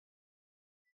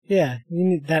Yeah, you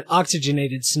need that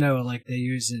oxygenated snow like they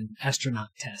use in astronaut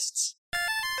tests.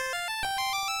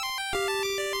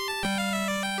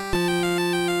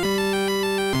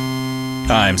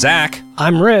 I'm Zach.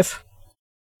 I'm Riff.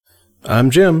 I'm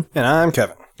Jim. And I'm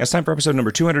Kevin. It's time for episode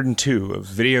number 202 of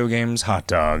Video Games Hot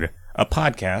Dog, a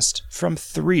podcast from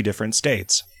 3 different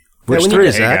states. Which we need three,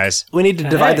 to- Hey, Zach? guys. We need to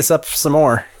divide this up some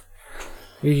more.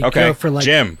 We could Okay, go for like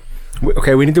Jim.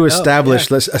 Okay, we need to establish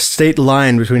a state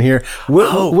line between here.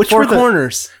 Which Four were the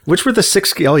corners. Which were the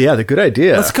 6? Oh yeah, the good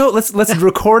idea. Let's go. Let's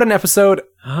record an episode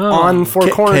on Four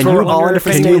Corners. Can Where you, we're all in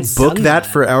different can you states. book Done that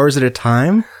that. for hours at a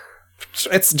time?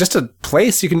 It's just a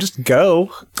place you can just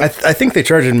go. I think they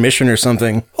charge admission or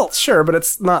something. Well, sure, but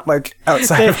it's not like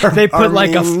outside of our, they put our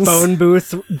like a means. phone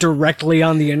booth directly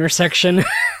on the intersection.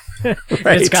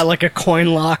 It's got like a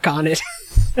coin lock on it.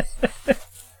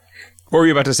 What were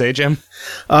you about to say, Jim?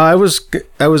 I was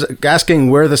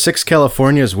asking where the 6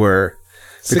 Californias were.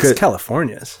 Six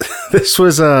Californias. This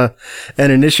was an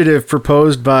initiative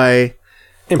proposed by.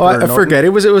 Emperor I Norton. forget. It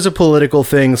was a political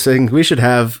thing saying we should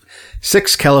have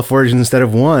 6 Californias instead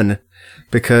of 1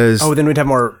 because. Oh, then we'd have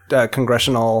more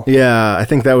congressional. Yeah, I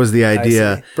think that was the I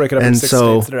idea. see. Break it up and into 6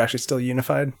 so states that are actually still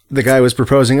unified. the guy was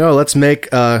proposing, let's make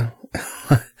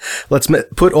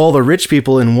put all the rich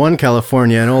people in one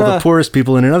California and all the poorest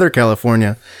people in another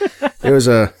California. It was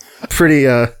a pretty.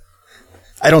 I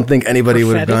don't think anybody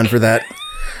would have gone for that.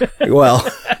 Well,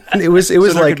 it was So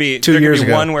there like could be, 2 there years could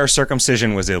be ago. one where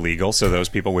circumcision was illegal, so those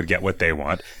people would get what they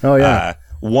want. Oh, yeah.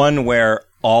 One where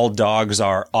all dogs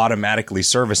are automatically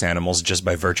service animals just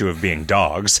by virtue of being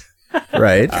dogs.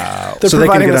 Right. They're so they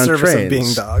can providing get the on service trains. of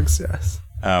being dogs. Yes.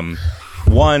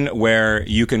 One where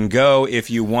you can go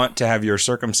if you want to have your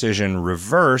circumcision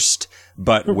reversed,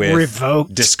 but with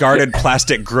Revoked. discarded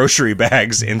plastic grocery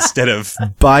bags instead of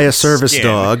Buy a service Skin.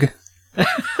 dog.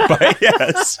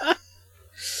 yes.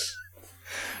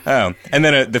 Oh, and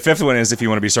then the 5th one is if you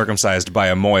want to be circumcised by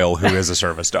a moil who is a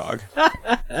service dog.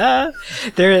 There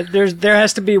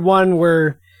has to be one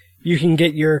where you can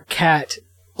get your cat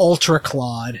ultra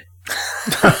clawed.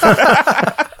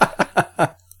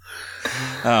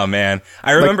 Oh man,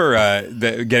 I remember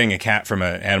getting a cat from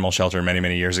an animal shelter many,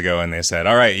 many years ago, and they said,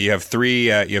 "All right, you have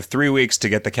 3 weeks to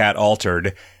get the cat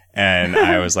altered." And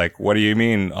I was like, "What do you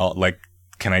mean? Like,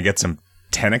 can I get some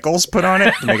tentacles put on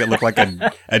it to make it look like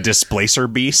a displacer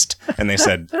beast?" And they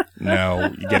said,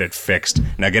 "No, you get it fixed.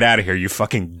 Now get out of here, you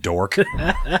fucking dork."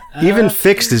 Even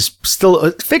fixed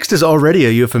is already a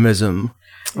euphemism.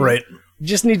 Right. You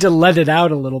just need to let it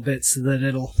out a little bit so that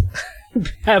it'll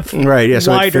have Right. Yeah.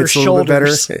 So it wider fits a little bit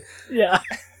better. shoulders. Yeah.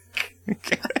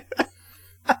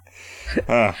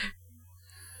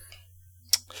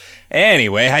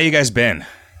 Anyway, how you guys been?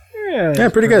 Yeah,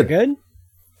 pretty good. Good.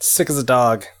 Sick as a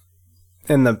dog.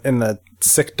 In the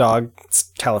sick dog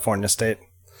California state.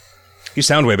 You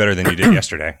sound way better than you did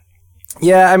yesterday.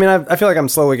 Yeah, I mean, I feel like I'm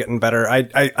slowly getting better.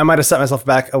 I might have set myself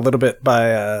back a little bit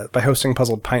by hosting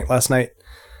Puzzled Pint last night.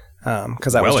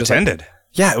 Because that Well was just like- attended.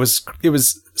 yeah, it was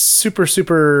super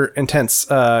super intense.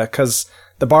 Because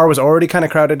the bar was already kind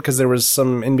of crowded because there was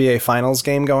some NBA Finals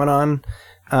game going on.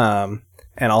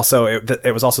 And also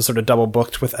it was also sort of double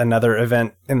booked with another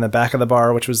event in the back of the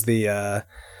bar, which was the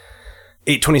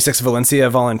 826 Valencia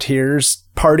Volunteers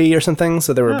party or something.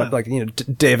 So there were like,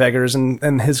 Dave Eggers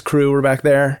and his crew were back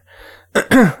there.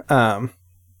 But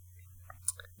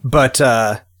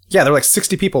there were like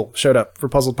 60 people showed up for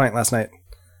Puzzled Pint last night,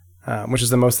 which is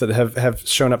the most that have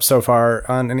shown up so far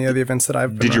on any of the events that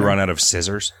I've been Did you running. run out of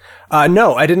scissors?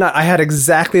 No, I did not. I had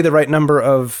exactly the right number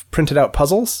of printed out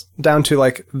puzzles down to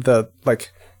like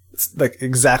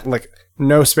exact,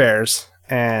 no spares,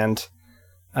 and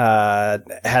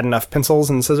had enough pencils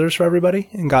and scissors for everybody,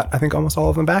 and got, I think, almost all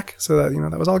of them back. So that,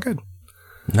 that was all good.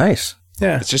 Nice.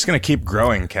 Yeah. It's just going to keep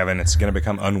growing, Kevin. It's going to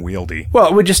become unwieldy.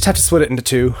 Well, we just have to split it into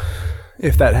 2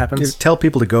 if that happens. You tell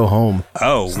people to go home.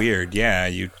 Oh, weird. Yeah,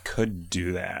 you could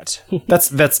do that.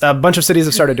 That's a bunch of cities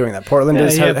have started doing that. Portland Yeah,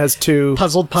 you have has 2.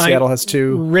 Puzzled Pint. Seattle has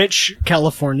 2. Rich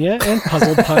California and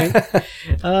Puzzled Pint.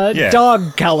 Yeah.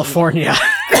 Dog California.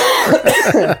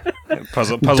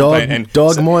 Puzzle Dog, pint. And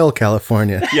Dog Moyle,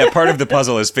 California. yeah, part of the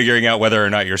puzzle is figuring out whether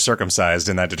or not you're circumcised,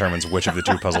 and that determines which of the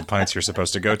 2 puzzled pints you're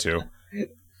supposed to go to.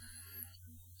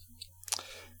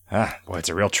 Ah, boy, it's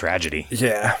a real tragedy.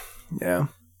 Yeah. Yeah.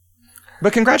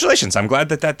 But congratulations. I'm glad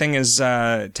that thing is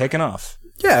taken off.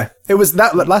 Yeah, it was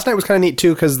that last night was kind of neat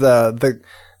too, because the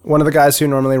one of the guys who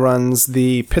normally runs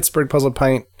the Pittsburgh Puzzled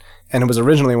Pint, and it was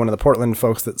originally one of the Portland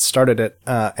folks that started it,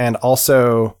 and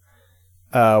also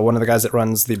one of the guys that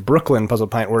runs the Brooklyn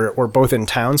Puzzled Pint were both in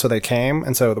town, so they came,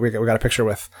 and so we got a picture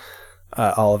with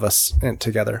all of us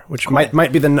together, which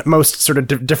might be the most sort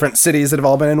of different cities that have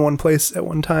all been in one place at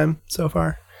one time so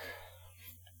far.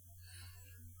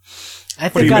 I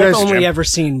think I've only ever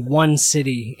seen one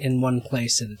city in one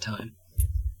place at a time.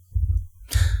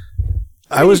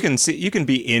 You can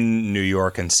be in New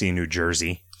York and see New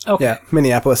Jersey. Okay. Yeah,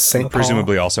 Minneapolis, St. Paul.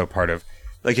 Presumably also part of,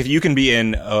 like, if you can be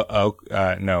in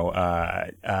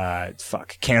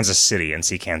Kansas City and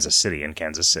see Kansas City in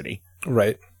Kansas City.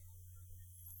 Right.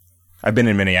 I've been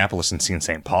in Minneapolis and seen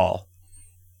St. Paul.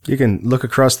 You can look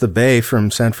across the bay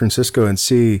from San Francisco and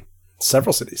see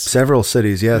several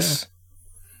cities. Yes. Yeah.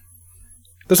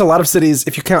 There's a lot of cities.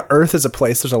 If you count Earth as a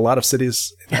place, there's a lot of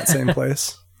cities in that same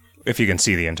place. If you can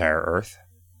see the entire Earth.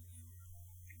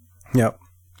 Yep.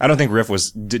 I don't think Riff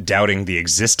was doubting the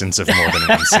existence of more than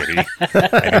one city.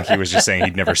 I think he was just saying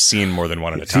he'd never seen more than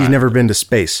one at a time. He's never been to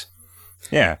space.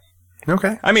 Yeah.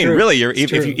 Okay. I mean, really,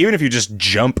 even if you just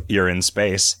jump, you're in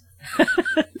space.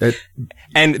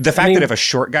 And the fact that if a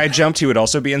short guy jumped, he would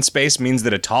also be in space means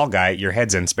that a tall guy, your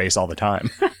head's in space all the time.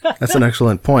 That's an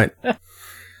excellent point.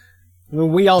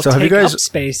 We all take up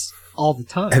space all the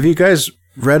time. Have you guys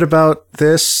read about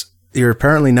this? You're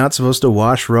apparently not supposed to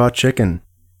wash raw chicken.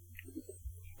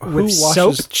 Who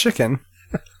washes chicken?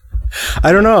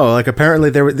 I don't know. Like, apparently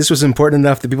this was important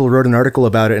enough that people wrote an article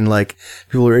about it, and like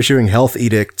people were issuing health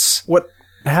edicts. What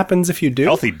happens if you do?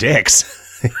 Healthy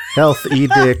dicks. Health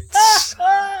edicts.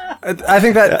 I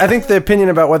think the opinion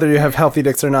about whether you have healthy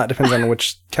dicks or not depends on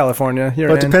which California you're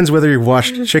in. It depends whether you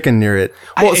washed chicken near it.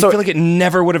 I feel like it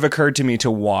never would have occurred to me to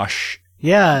wash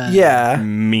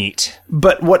meat.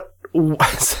 But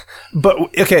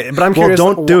I'm curious.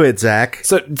 Well, don't do it, Zach.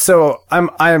 So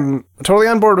I'm totally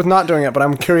on board with not doing it, but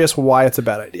I'm curious why it's a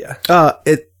bad idea.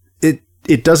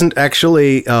 It doesn't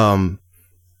actually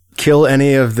kill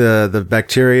any of the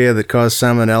bacteria that cause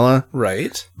salmonella.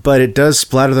 Right. But it does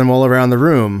splatter them all around the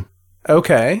room.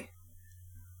 Okay.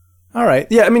 All right.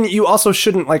 Yeah, I mean, you also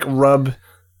shouldn't like rub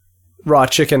raw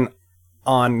chicken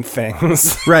on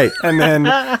things. Right.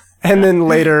 and then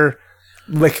later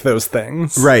lick those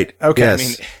things. Right. Okay. Yes. I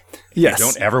mean, yes. You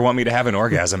don't ever want me to have an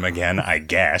orgasm again, I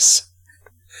guess.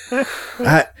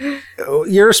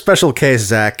 You're a special case,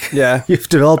 Zach. Yeah. You've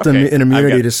developed an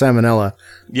immunity to salmonella.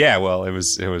 Yeah, well, it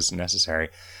was necessary.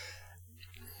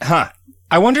 Huh.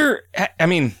 I wonder, I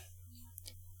mean,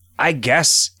 I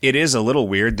guess it is a little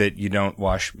weird that you don't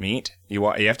wash meat. You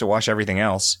have to wash everything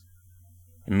else.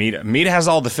 Meat has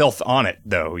all the filth on it,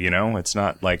 though, you know? It's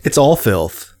not like... It's all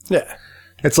filth. Yeah.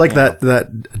 It's like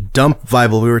that dump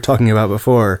Bible we were talking about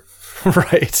before.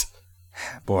 Right.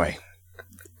 Boy.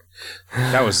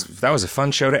 That was a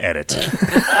fun show to edit.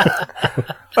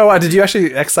 Did you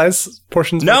actually excise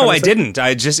portions? No, I didn't.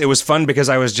 It was fun because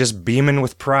I was just beaming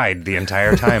with pride the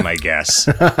entire time, I guess.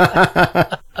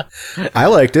 I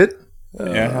liked it.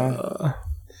 Yeah.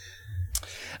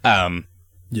 Yeah.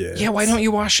 Yeah, why don't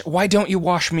you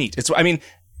wash meat?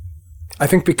 I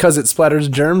think because it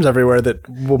splatters germs everywhere that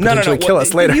will potentially kill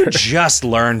us later. You just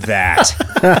learned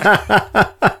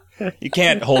that. You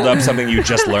can't hold up something you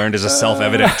just learned as a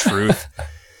self-evident truth.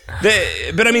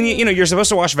 But I mean, you're supposed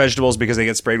to wash vegetables because they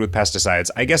get sprayed with pesticides.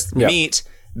 I guess meat,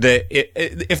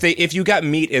 if you got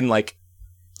meat in like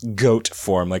goat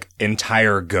form, like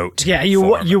entire goat. Yeah,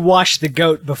 you wash the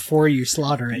goat before you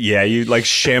slaughter it. Yeah, you like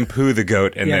shampoo the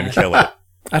goat and then kill it.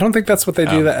 I don't think that's what they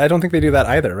do. I don't think they do that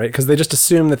either, right? Because they just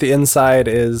assume that the inside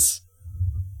is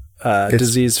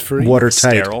disease-free, watertight,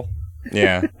 sterile.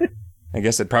 Yeah. I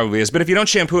guess it probably is. But if you don't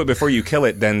shampoo it before you kill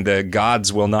it, then the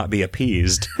gods will not be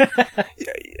appeased.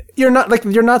 You're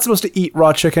not supposed to eat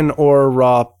raw chicken or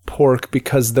raw pork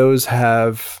because those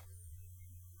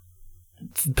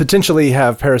potentially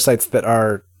have parasites that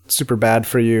are super bad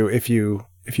for you if you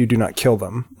do not kill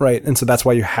them, right? And so that's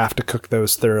why you have to cook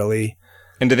those thoroughly.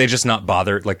 And do they just not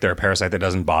bother, like they're a parasite that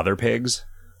doesn't bother pigs?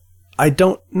 I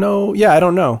don't know. Yeah, I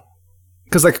don't know.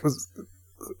 Because like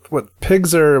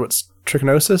pigs are what's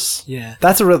trichinosis? Yeah.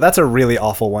 That's a really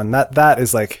awful one. That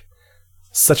is like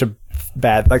such a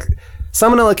bad, like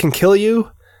salmonella can kill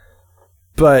you,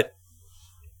 and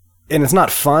it's not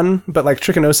fun, but like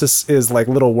trichinosis is like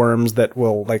little worms that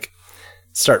will like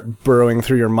start burrowing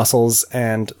through your muscles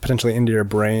and potentially into your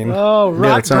brain. Oh,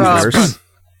 right. That sounds worse.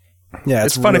 Yeah,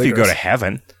 it's fun really if you go to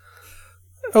heaven.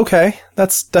 Okay,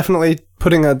 that's definitely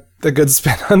putting a good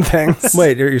spin on things.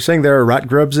 Wait, you're saying there are rot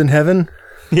grubs in heaven?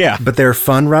 Yeah. But they're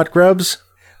fun rot grubs?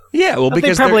 Yeah, well,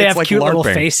 because they probably have like cute LARPing. little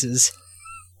faces.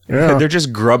 Yeah. They're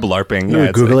just grub LARPing.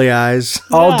 Yeah, googly eyes.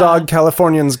 All dog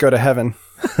Californians go to heaven.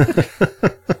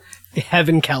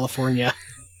 Heaven, California.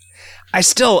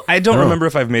 I don't remember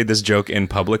if I've made this joke in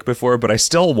public before, but I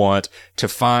still want to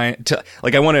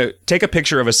I want to take a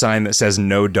picture of a sign that says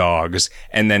no dogs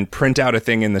and then print out a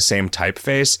thing in the same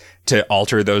typeface to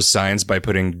alter those signs by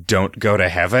putting "Don't go to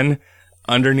heaven"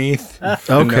 underneath the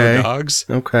no dogs.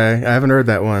 Okay. I haven't heard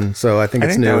that one, so I think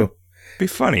it's new. That would be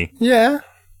funny. Yeah,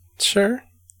 sure.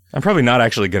 I'm probably not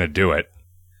actually going to do it.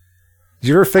 Did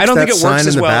you ever fix I don't that think it sign works in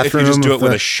as the well if you bathroom just do it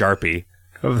with the- a Sharpie.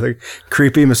 of the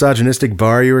creepy misogynistic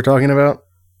bar you were talking about?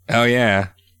 Oh, yeah.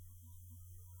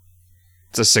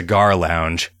 It's a cigar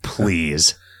lounge.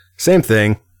 Please. Same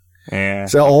thing. Yeah.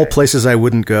 So all places I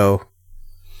wouldn't go.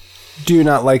 Do you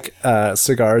not like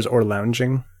cigars or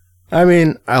lounging? I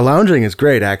mean, lounging is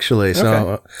great actually. So,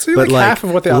 Okay. So you but like half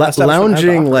of what the establishment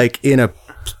lounging has to like in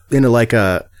a like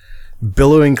a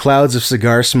billowing clouds of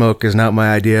cigar smoke is not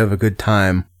my idea of a good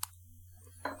time.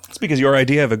 It's because your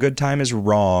idea of a good time is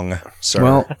wrong, sir.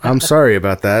 Well, I'm sorry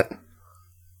about that. What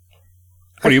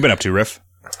have you been up to, Riff?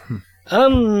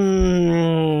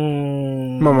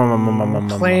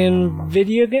 Playing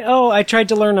video game. Oh, I tried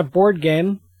to learn a board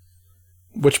game.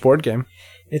 Which board game?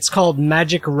 It's called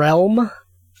Magic Realm.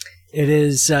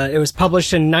 It was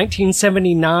published in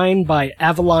 1979 by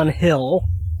Avalon Hill.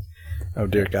 Oh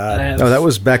dear God! Oh, that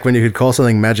was back when you could call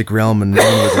something Magic Realm and no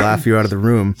one would laugh you out of the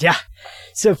room. Yeah.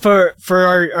 So for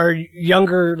our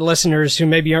younger listeners who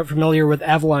maybe aren't familiar with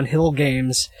Avalon Hill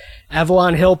games,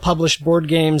 Avalon Hill published board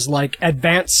games like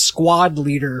Advanced Squad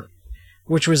Leader,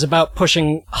 which was about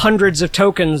pushing hundreds of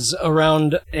tokens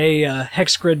around a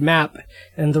hex grid map,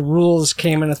 and the rules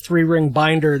came in a 3-ring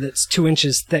binder that's 2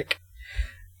 inches thick.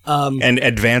 And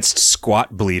Advanced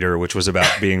Squat Bleeder, which was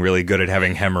about being really good at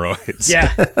having hemorrhoids.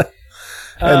 Yeah.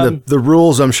 And the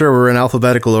rules, I'm sure, were in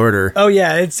alphabetical order. Oh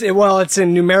yeah, it's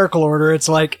in numerical order. It's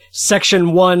like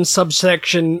section 1,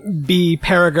 subsection B,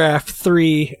 paragraph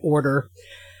 3 order.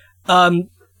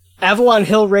 Avalon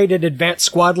Hill rated Advanced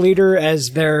Squad Leader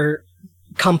as their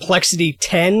complexity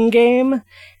 10 game,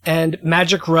 and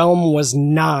Magic Realm was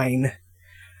 9.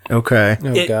 Okay.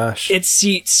 Oh gosh! It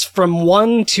seats from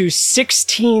 1 to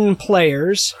 16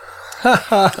 players.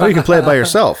 Oh, you can play it by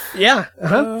yourself. Yeah.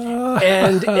 Uh-huh.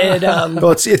 And it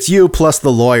Well, it's you plus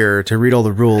the lawyer to read all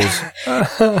the rules.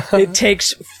 it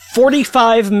takes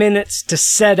 45 minutes to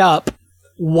set up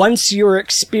once you're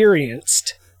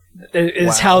experienced,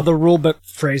 is how the rulebook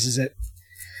phrases it.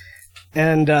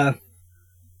 And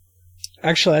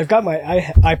actually, I've got my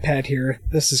iPad here.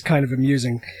 This is kind of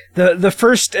amusing. The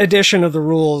first edition of the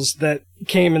rules that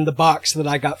came in the box that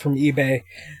I got from eBay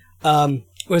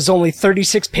was only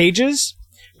 36 pages,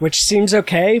 which seems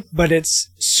okay, but it's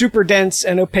super dense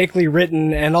and opaquely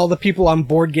written, and all the people on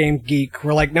Board Game Geek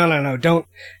were like, no,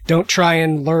 don't try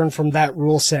and learn from that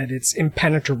rule set. It's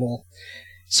impenetrable.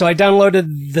 So I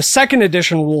downloaded the second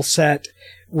edition rule set,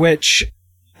 which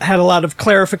had a lot of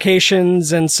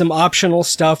clarifications and some optional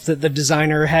stuff that the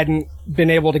designer hadn't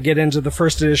been able to get into the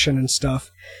first edition and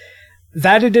stuff.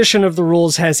 That edition of the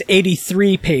rules has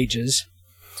 83 pages.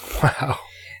 Wow.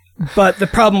 But the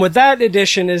problem with that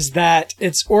edition is that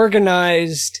it's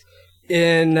organized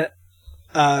in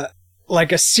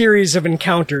like a series of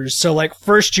encounters. So like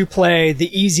first you play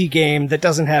the easy game that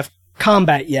doesn't have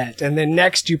combat yet, and then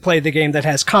next you play the game that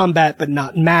has combat but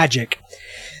not magic.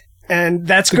 And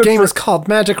that's The good game for is called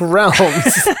Magic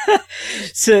Realms.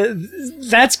 so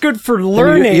that's good for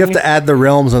learning. You have to add the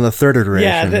realms on the third iteration.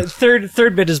 Yeah, the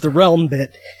third bit is the realm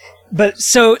bit. But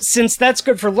so since that's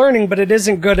good for learning, but it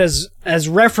isn't good as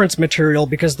reference material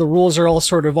because the rules are all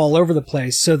sort of all over the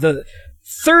place. So the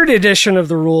third edition of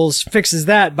the rules fixes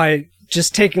that by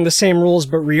just taking the same rules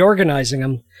but reorganizing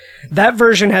them. That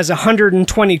version has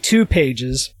 122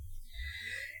 pages.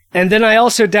 And then I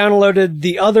also downloaded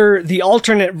the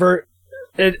alternate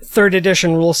third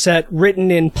edition rule set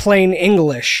written in plain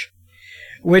English,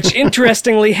 which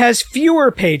interestingly has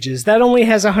fewer pages. That only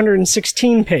has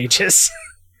 116 pages.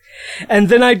 And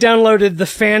then I downloaded the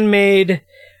fan-made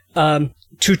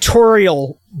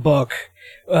tutorial book,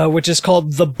 which is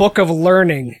called The Book of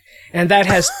Learning, and that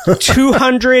has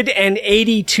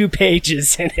 282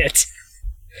 pages in it.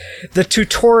 The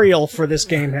tutorial for this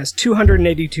game has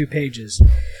 282 pages.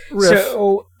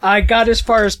 So I got as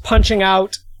far as punching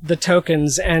out the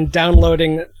tokens and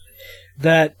downloading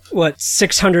that,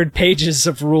 600 pages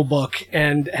of rulebook,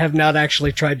 and have not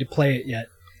actually tried to play it yet.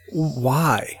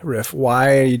 Why, Riff?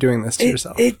 Why are you doing this to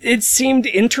yourself? It seemed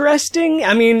interesting.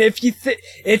 I mean, if you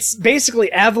it's basically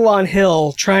Avalon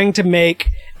Hill trying to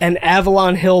make an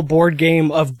Avalon Hill board game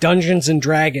of Dungeons and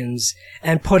Dragons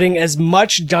and putting as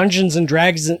much Dungeons and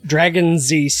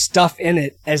Dragons-y stuff in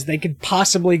it as they could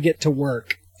possibly get to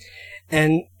work.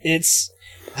 and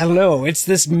I don't know, it's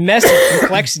this mess of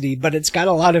complexity, but it's got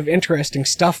a lot of interesting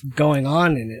stuff going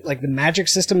on in it. Like, the magic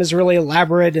system is really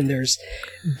elaborate, and there's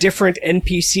different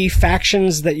NPC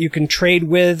factions that you can trade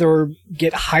with or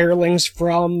get hirelings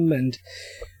from, and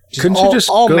couldn't you just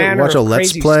go watch a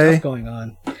Let's Play going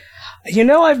on? You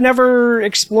know, I've never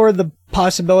explored the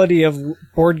possibility of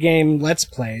board game Let's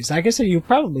Plays. I guess you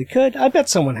probably could. I bet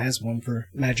someone has one for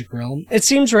Magic Realm. It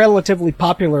seems relatively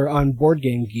popular on Board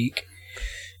Game Geek.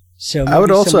 So I would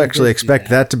also actually expect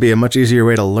that to be a much easier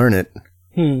way to learn it.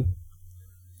 You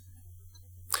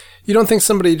don't think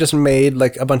somebody just made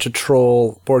like a bunch of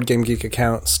troll Board Game Geek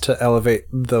accounts to elevate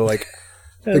the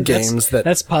games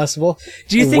that's possible.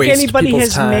 Do you think anybody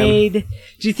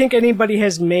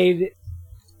has made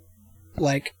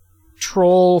like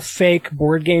troll fake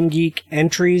Board Game Geek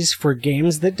entries for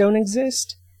games that don't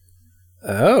exist?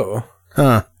 Oh.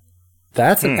 Huh.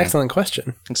 That's an excellent question.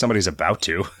 I think somebody's about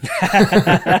to.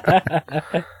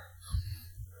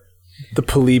 The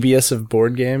Polybius of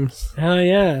board games. Oh,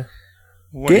 yeah.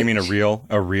 What do you mean,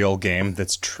 a real game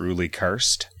that's truly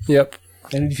cursed? Yep.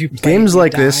 And if you games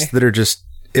like this that are just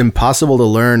impossible to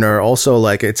learn are also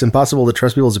like, it's impossible to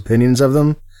trust people's opinions of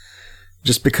them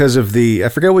just because of I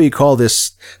forget what you call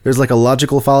this. There's like a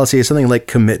logical fallacy, something like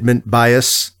commitment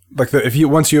bias. Like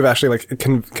once you've actually like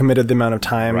committed the amount of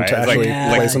time to actually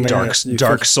play something,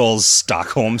 Dark Souls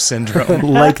Stockholm syndrome,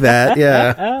 like that.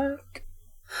 Yeah.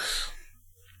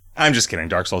 I'm just kidding.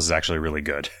 Dark Souls is actually really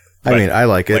good. I mean, I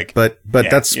like it, but yeah,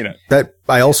 that's that.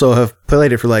 I also have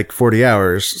played it for like 40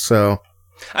 hours. So,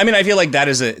 I mean, I feel like that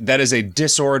is a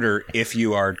disorder if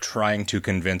you are trying to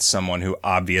convince someone who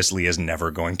obviously is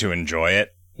never going to enjoy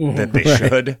it that they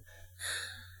should.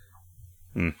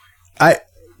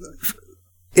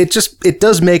 It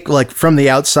does make, like, from the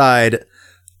outside,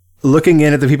 looking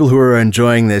in at the people who are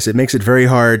enjoying this, it makes it very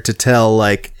hard to tell,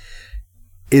 like,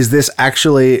 is this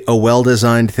actually a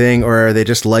well-designed thing, or are they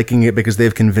just liking it because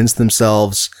they've convinced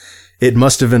themselves it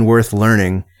must have been worth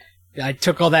learning? I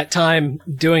took all that time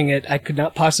doing it. I could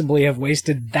not possibly have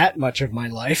wasted that much of my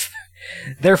life.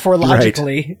 Therefore,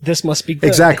 logically, this must be good.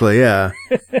 Exactly, yeah.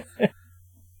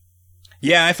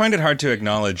 Yeah, I find it hard to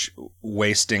acknowledge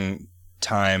wasting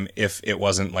time if it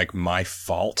wasn't like my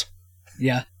fault.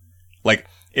 Yeah. Like,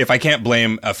 if I can't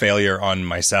blame a failure on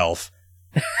myself,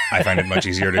 I find it much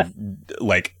easier to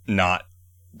like not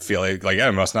feel like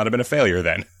I must not have been a failure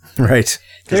then. Right.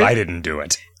 Because I didn't do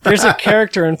it. There's a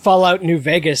character in Fallout New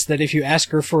Vegas that if you ask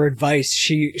her for advice,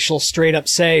 she'll straight up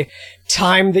say,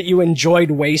 time that you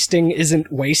enjoyed wasting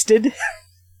isn't wasted.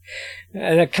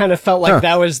 And it kind of felt like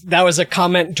that was a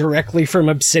comment directly from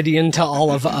Obsidian to all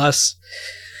of us.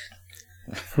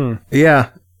 Yeah,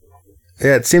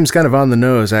 it seems kind of on the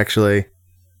nose, actually.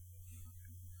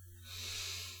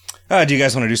 Do you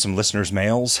guys want to do some listeners'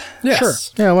 mails? Yes. Sure.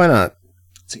 Yeah, why not?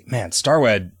 See, man,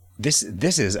 Starwed, this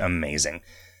is amazing.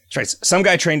 That's right. Some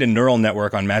guy trained a neural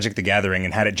network on Magic the Gathering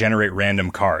and had it generate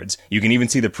random cards. You can even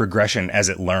see the progression as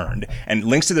it learned. And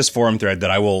links to this forum thread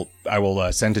that I will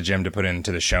send to Jim to put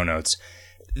into the show notes.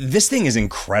 This thing is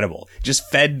incredible. Just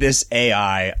fed this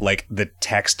AI like the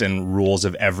text and rules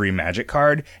of every Magic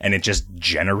card, and it just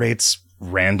generates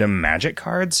random Magic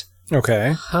cards.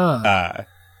 Okay. Huh.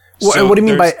 So what do you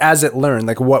mean by as it learned?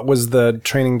 Like, what was the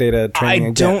training data training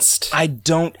against? I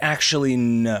don't actually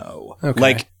know. Okay.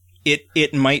 Like,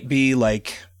 it might be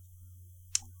like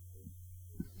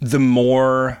the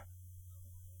more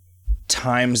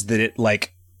times that it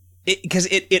like because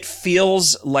it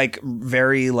feels like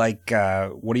very like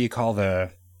what do you call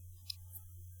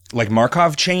like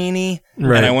Markov chainy,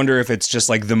 right. And I wonder if it's just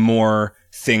like the more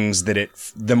things that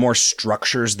the more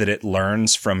structures that it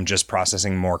learns from just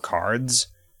processing more cards.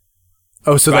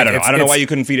 Oh, so I don't know. I don't know why you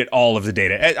couldn't feed it all of the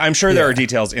data. I'm sure there are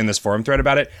details in this forum thread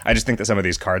about it. I just think that some of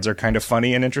these cards are kind of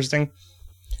funny and interesting.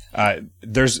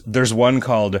 There's one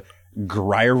called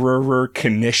Gryrer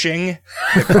Knishing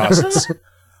that costs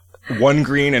 1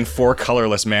 green and 4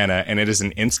 colorless mana, and it is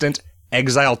an instant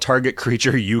exile target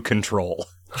creature you control.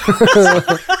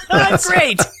 That's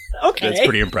great. Okay, that's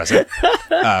pretty impressive.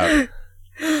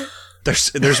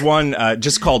 There's one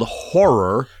just called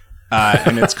Horror.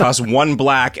 And it's cost 1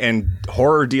 black, and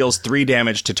horror deals 3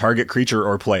 damage to target creature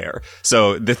or player.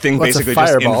 So the thing basically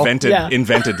just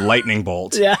invented lightning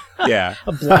bolt. Yeah. Yeah.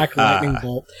 A black lightning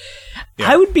bolt.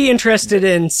 Yeah. I would be interested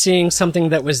in seeing something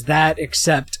that was that,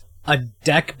 except a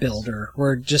deck builder,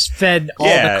 where it just fed all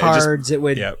the cards. It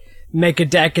would make a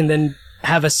deck and then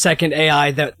have a second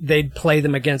AI that they'd play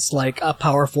them against, like a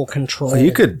powerful control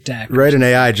you could deck. Write an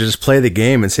AI to just play the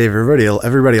game and save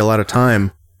everybody a lot of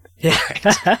time. Yeah,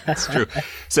 that's true.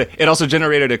 So it also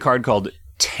generated a card called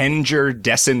Tenger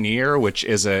Desineer, which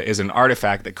is an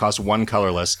artifact that costs 1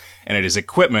 colorless, and it is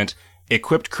equipment.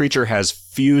 Equipped creature has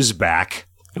fuse back,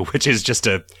 which is just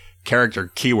a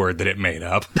character keyword that it made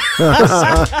up. So,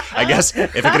 I guess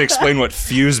if I could explain what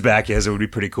fuse back is, it would be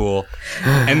pretty cool.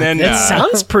 And then It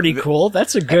sounds pretty cool.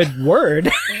 That's a good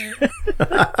word.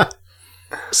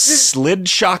 Slid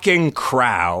Shocking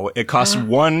Crow. It costs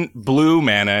 1 blue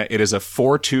mana. It is a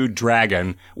 4/2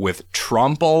 dragon with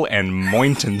Tromple and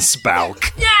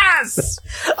Mointenspauk. Yes!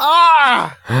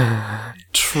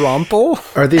 Tromple?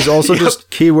 Are these also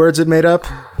just keywords it made up?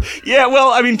 Yeah,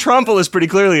 well, I mean, Tromple is pretty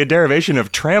clearly a derivation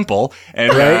of trample,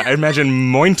 and I imagine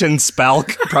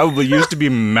Mointenspauk probably used to be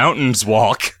Mountains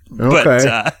Walk. But,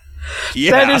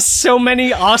 yeah. That is so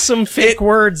many awesome fake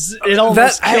words. It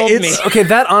almost killed me. Okay,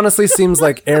 that honestly seems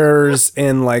like errors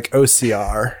in like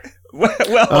OCR.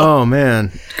 Well, Oh,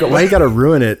 man. Why you gotta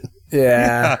ruin it?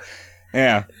 Yeah.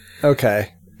 yeah.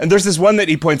 Okay. And there's this one that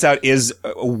he points out is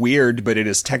weird, but it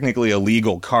is technically a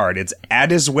legal card. It's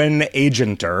Adiswen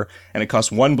Agenter, and it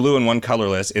costs 1 blue and 1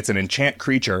 colorless. It's an enchant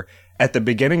creature. At the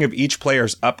beginning of each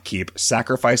player's upkeep,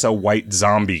 sacrifice a white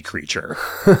zombie creature.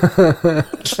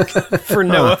 For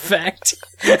no effect.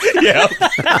 Yeah.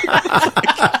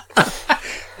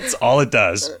 That's all it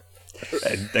does.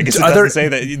 I guess it doesn't say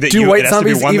that do white it has to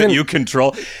be zombies one even that you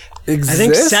control. Exist? I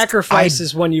think sacrifice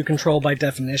is one you control by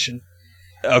definition.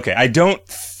 Okay, I don't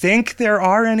think there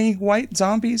are any white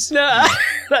zombies. Nah,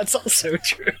 that's also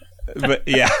true. But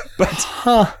yeah,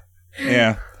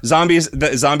 yeah. Zombies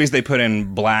they put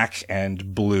in black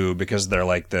and blue because they're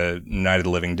like the Night of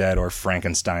the Living Dead or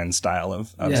Frankenstein style of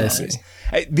zombies.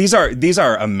 These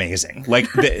are amazing. Like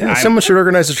Someone should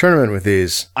organize a tournament with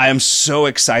these. I am so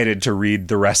excited to read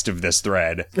the rest of this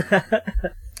thread.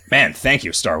 Man, thank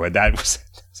you, Starwood. That's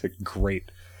a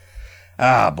great.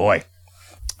 Ah, boy.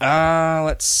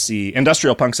 Let's see.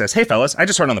 Industrial Punk says, "Hey fellas, I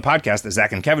just heard on the podcast that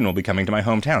Zach and Kevin will be coming to my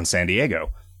hometown, San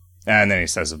Diego." And then he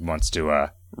says he wants to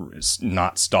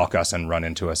not stalk us and run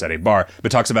into us at a bar,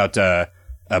 but talks about a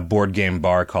board game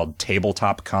bar called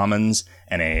Tabletop Commons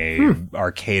and a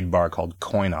arcade bar called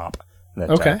Coin Op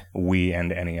that we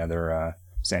and any other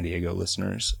San Diego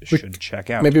listeners should check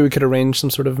out. Maybe we could arrange some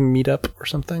sort of meetup or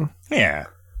something. Yeah.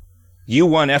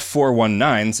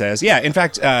 U1F419 says, "Yeah, in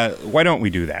fact, why don't we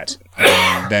do that?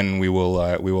 Then we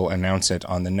will announce it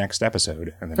on the next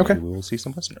episode, and then maybe we will see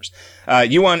some listeners."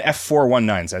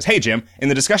 U1F419 says, "Hey Jim, in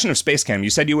the discussion of Space Chem, you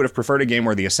said you would have preferred a game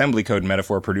where the assembly code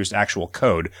metaphor produced actual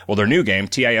code. Well, their new game,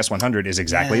 TIS 100, is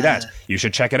exactly that. You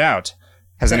should check it out.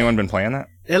 Has anyone been playing that?"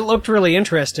 It looked really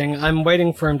interesting. I'm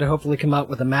waiting for him to hopefully come out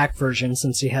with a Mac version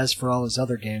since he has for all his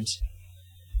other games.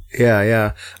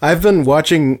 Yeah. I've been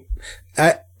watching...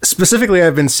 Specifically,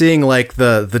 I've been seeing like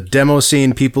the demo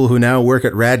scene people who now work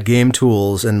at Rad Game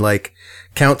Tools and like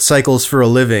count cycles for a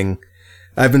living.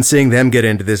 I've been seeing them get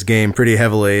into this game pretty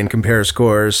heavily and compare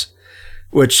scores,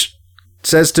 which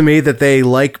says to me that they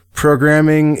like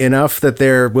programming enough that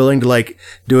they're willing to like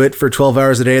do it for 12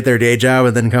 hours a day at their day job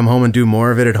and then come home and do more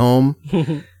of it at home.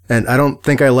 And I don't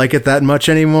think I like it that much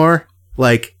anymore.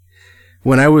 Like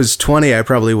when I was 20, I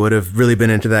probably would have really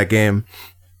been into that game.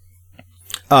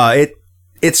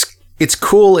 It's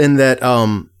cool in that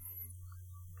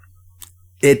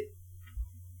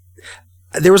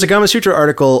there was a Gama Sutra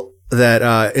article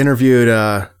that interviewed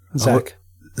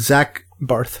Zach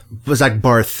Barth. Zach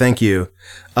Barth, thank you.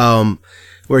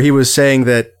 Where he was saying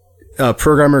that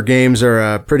programmer games are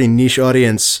a pretty niche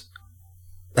audience,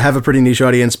 have a pretty niche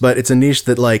audience, but it's a niche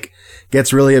that like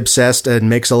gets really obsessed and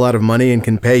makes a lot of money and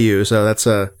can pay you. So that's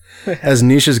as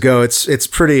niches go, it's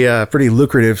pretty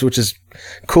lucrative, which is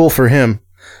cool for him.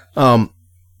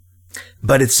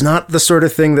 But it's not the sort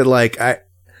of thing that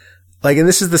and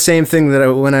this is the same thing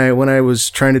that when I was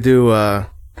trying to do,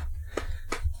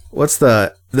 what's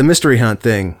the mystery hunt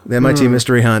thing, the MIT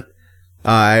mystery hunt.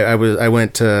 I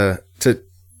went to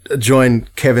join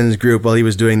Kevin's group while he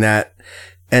was doing that.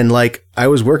 And like, I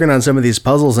was working on some of these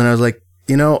puzzles and I was like,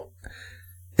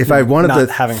 if I wanted to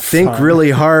think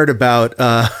really hard about,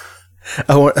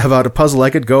 about a puzzle, I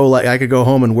could go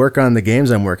home and work on the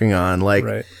games I'm working on.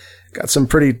 Like, got some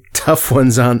pretty tough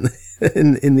ones on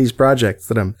in these projects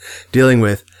that I'm dealing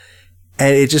with,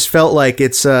 and it just felt like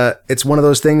it's one of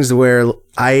those things where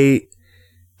I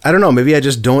don't know, maybe I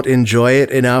just don't enjoy it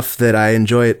enough that I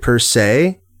enjoy it per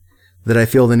se, that I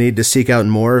feel the need to seek out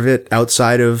more of it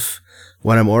outside of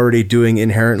what I'm already doing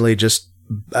inherently, just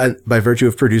by virtue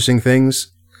of producing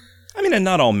things. I mean, and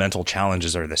not all mental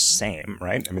challenges are the same,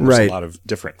 right? I mean, there's a lot of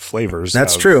different flavors.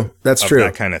 That's true. That's true.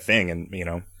 That kind of thing, and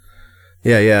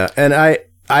Yeah. And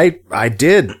I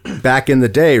did back in the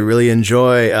day really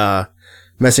enjoy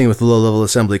messing with low level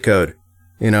assembly code.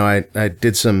 I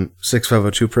did some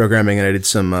 6502 programming and I did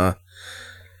some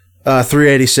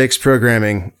 386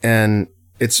 programming, and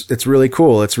it's really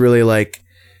cool. It's really like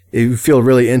you feel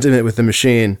really intimate with the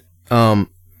machine, and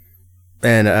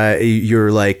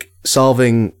you're like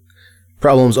solving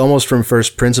problems almost from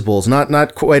first principles.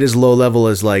 Not quite as low level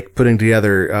as like putting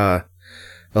together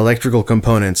electrical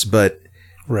components, but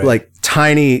like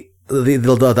tiny. The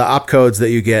opcodes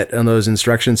that you get on those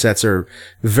instruction sets are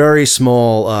very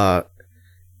small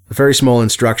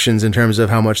instructions in terms of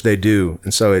how much they do.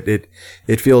 And so it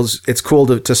feels, it's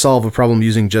cool to solve a problem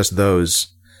using just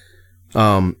those.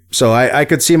 So I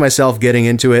could see myself getting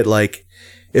into it, like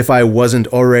if I wasn't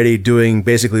already doing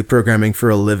basically programming for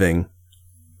a living.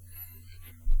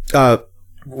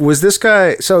 Was this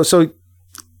guy, so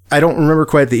I don't remember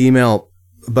quite the email,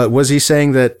 but was he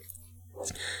saying that,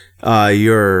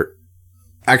 you're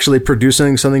actually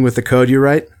producing something with the code you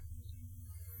write?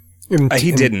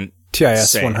 He didn't.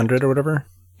 TIS 100 or whatever?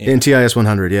 In TIS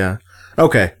 100, yeah.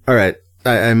 Okay, all right.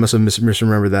 I must have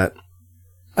misremembered that.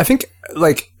 I think,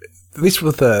 like, at least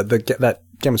with that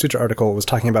Gamma Sutra article was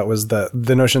talking about was the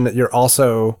notion that you're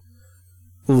also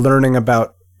learning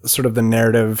about sort of the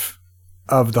narrative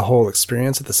of the whole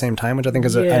experience at the same time, which I think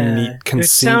is a neat conceit.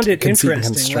 It sounded interesting.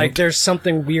 Constraint. Like there's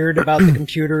something weird about the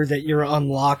computer that you're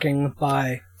unlocking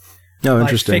by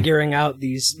figuring out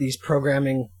these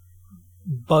programming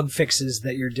bug fixes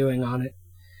that you're doing on it.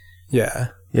 Yeah.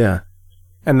 Yeah.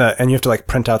 And you have to like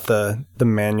print out the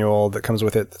manual that comes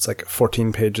with it. It's like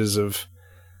 14 pages of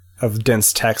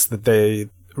dense text that they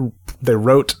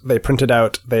wrote, they printed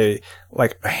out, they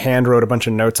like hand wrote a bunch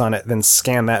of notes on it, then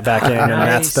scan that back in,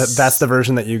 and that's the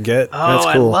version that you get. Oh, that's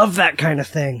cool. I love that kind of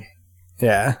thing.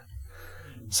 Yeah.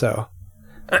 So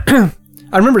I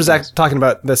remember Zach talking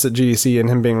about this at GDC and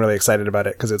him being really excited about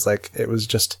it because it's like it was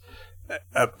just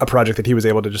a project that he was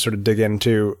able to just sort of dig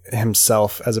into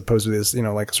himself as opposed to this,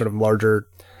 like sort of larger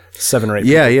 7 or 8.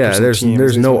 Yeah.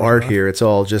 There's no art here. It's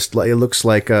all just like, it looks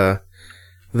like the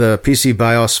PC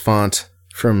BIOS font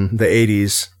from the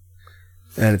 80s,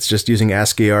 and it's just using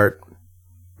ASCII art,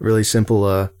 really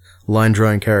simple line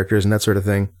drawing characters and that sort of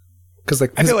thing. Because I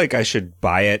feel like I should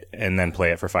buy it and then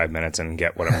play it for 5 minutes and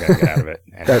get what I'm going to get out of it.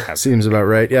 And that seems about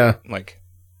right. Yeah. Like.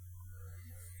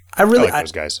 I like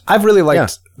those guys. I've really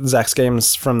liked Zach's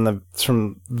games from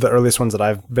the earliest ones that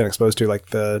I've been exposed to, like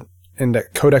the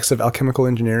Codex of Alchemical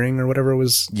Engineering or whatever it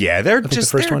was. Yeah, they're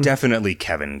definitely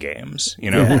Kevin games,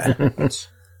 Yeah.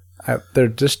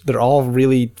 They're all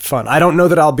really fun. I don't know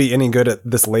that I'll be any good at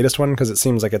this latest one because it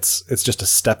seems like it's just a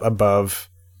step above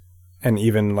and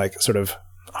even like sort of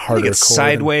harder. I think it's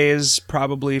sideways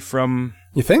probably from.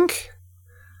 You think?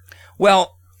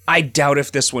 Well, I doubt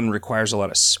if this one requires a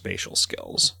lot of spatial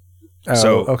skills. Oh,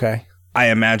 so okay. I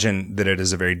imagine that it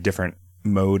is a very different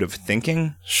mode of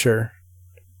thinking. Sure.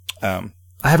 I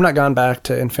have not gone back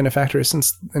to Infinifactory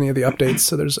since any of the updates,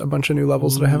 so there's a bunch of new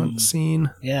levels that I haven't seen.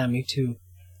 Yeah, me too.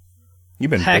 You've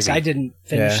been busy. I didn't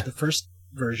finish the first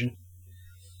version.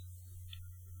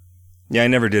 Yeah, I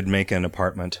never did make an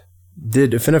apartment.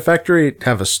 Did Infinifactory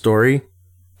have a story?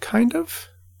 Kind of.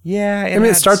 Yeah,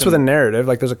 it starts with a narrative.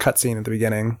 Like there's a cutscene at the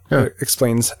beginning that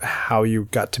explains how you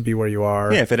got to be where you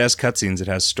are. Yeah, if it has cutscenes, it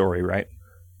has story, right?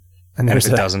 And if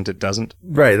it doesn't, it doesn't.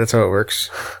 Right, that's how it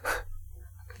works.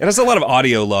 It has a lot of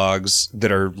audio logs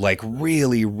that are like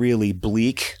really, really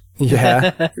bleak.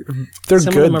 Yeah, they're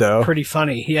Some good of them though. Are pretty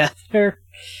funny. Yeah, they're.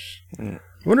 I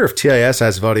wonder if TIS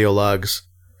has audio logs.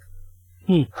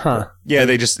 Huh? Yeah,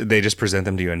 they just present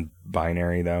them to you in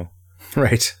binary though.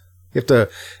 Right.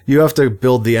 You have to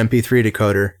build the MP3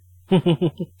 decoder.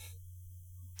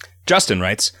 Justin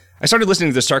writes, I started listening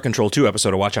to the Star Control 2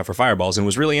 episode of Watch Out for Fireballs and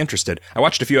was really interested. I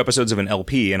watched a few episodes of an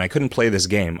LP and I couldn't play this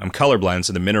game. I'm colorblind,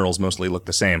 so the minerals mostly look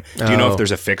the same. Do you know if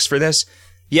there's a fix for this?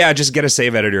 Yeah, just get a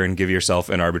save editor and give yourself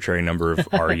an arbitrary number of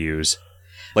RUs.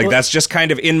 Like, that's just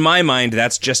kind of, in my mind,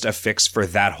 that's just a fix for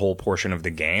that whole portion of the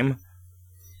game.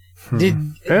 Did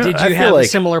you have a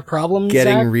similar problem?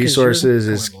 Getting Zach? resources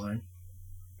is...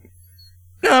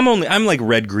 No, I'm like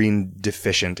red-green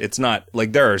deficient. It's not,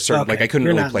 like, there are certain, like, I couldn't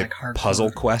really play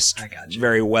Puzzle Quest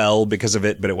very well because of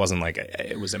it, but it wasn't like,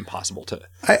 it was impossible to...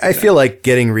 I feel like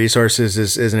getting resources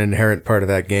is an inherent part of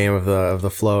that game, of the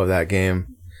flow of that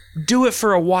game. Do it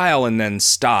for a while and then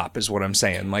stop is what I'm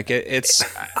saying. Like, it's...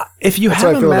 If you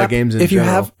have a map, if you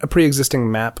have a pre-existing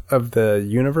map of the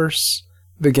universe,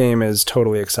 the game is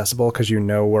totally accessible because you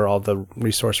know where all the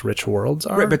resource-rich worlds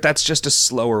are. Right, but that's just a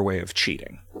slower way of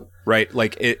cheating. Right?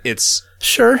 Like, it's...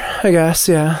 Sure, I guess,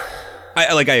 yeah. I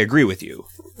agree with you.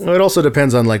 Well, it also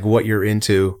depends on, like, what you're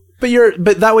into.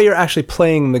 But that way you're actually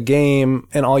playing the game,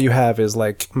 and all you have is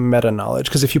like meta knowledge.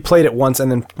 Because if you played it once and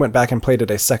then went back and played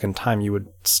it a second time, you would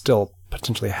still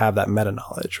potentially have that meta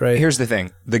knowledge, right? Here's the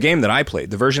thing: the game that I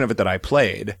played, the version of it that I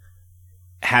played,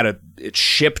 it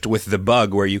shipped with the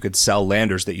bug where you could sell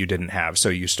landers that you didn't have. So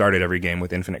you started every game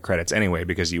with infinite credits anyway,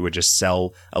 because you would just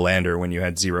sell a lander when you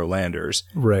had 0 landers.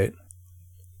 Right.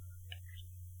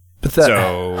 But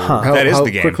that is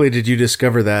the game. How quickly did you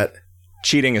discover that?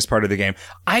 Cheating is part of the game.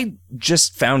 I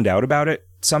just found out about it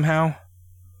somehow.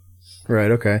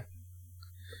 Right. Okay.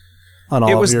 On all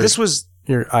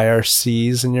your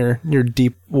IRCs and your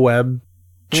deep web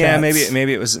chats. Yeah,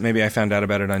 maybe I found out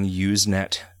about it on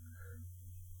Usenet.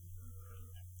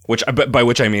 By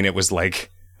which I mean it was like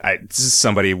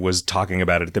somebody was talking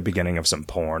about it at the beginning of some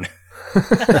porn.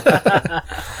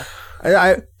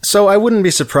 So I wouldn't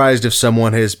be surprised if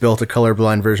someone has built a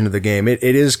colorblind version of the game. It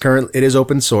is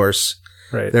open source.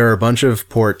 Right. There are a bunch of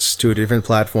ports to different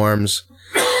platforms.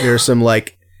 There's some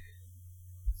like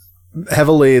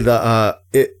heavily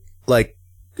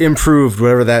improved,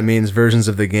 whatever that means, versions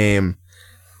of the game.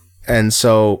 And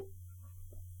so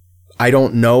I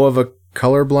don't know of a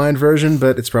colorblind version,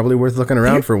 but it's probably worth looking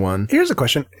around for one. Here's a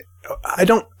question. I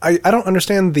don't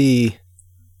understand the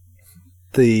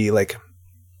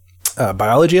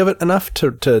biology of it enough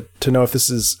to know if this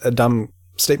is a dumb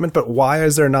statement, but why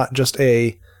is there not just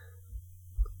a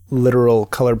literal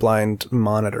colorblind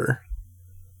monitor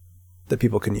that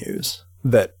people can use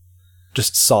that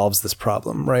just solves this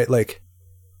problem, right? Like,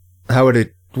 how would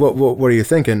it? What are you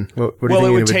thinking? What do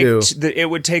you think it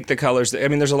would take the colors. I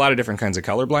mean, there's a lot of different kinds of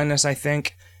color blindness. I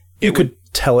think you could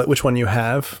tell it which one you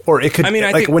have, or it could.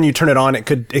 I think when you turn it on, it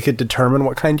could determine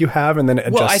what kind you have, and then it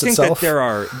adjusts itself. Well,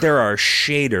 I think that there are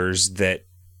shaders that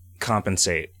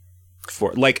compensate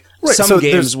for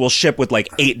games will ship with like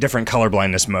 8 different color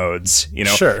blindness modes, you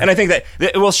know. Sure. And I think that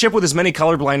it will ship with as many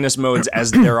color blindness modes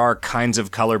as there are kinds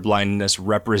of color blindness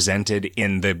represented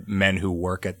in the men who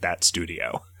work at that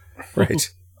studio.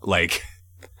 Right.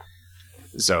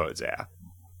 So yeah.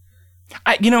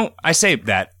 I say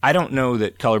that I don't know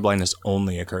that colorblindness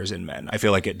only occurs in men. I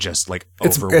feel like it just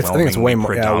overwhelmingly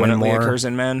predominantly occurs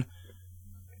in men.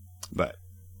 But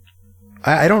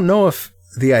I don't know if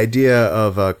the idea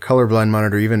of a colorblind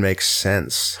monitor even makes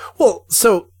sense. Well,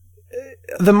 so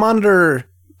the monitor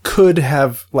could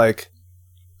have logic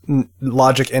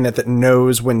in it that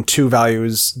knows when 2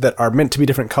 values that are meant to be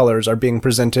different colors are being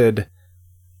presented.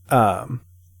 In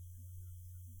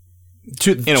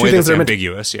a way that's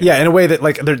ambiguous, yeah, in a way that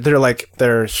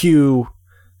their hue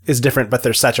is different, but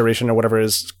their saturation or whatever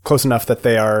is close enough that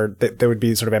they would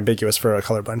be sort of ambiguous for a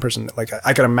colorblind person. Like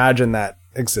I could imagine that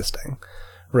existing,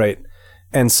 right?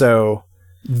 And so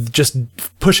just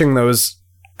pushing those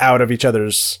out of each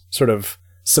other's sort of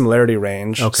similarity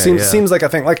range seems like a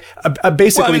thing. Like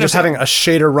basically just having a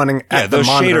shader running at the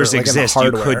monitor. Those shaders exist.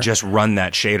 You could just run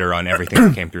that shader on everything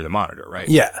that came through the monitor, right?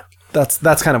 Yeah,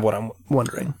 that's kind of what I'm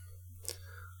wondering.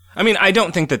 I mean, I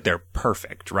don't think that they're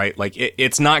perfect, right? Like,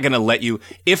 it's not going to let you...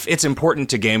 If it's important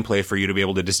to gameplay for you to be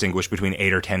able to distinguish between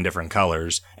 8 or 10 different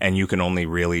colors, and you can only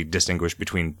really distinguish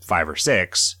between 5 or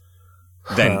 6,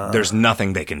 then there's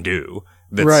nothing they can do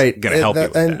that's going to help you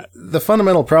with that. The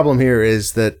fundamental problem here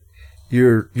is that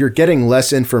you're getting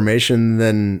less information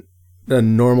than a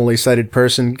normally sighted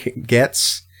person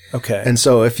gets. Okay. And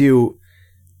so if you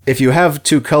have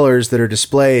 2 colors that are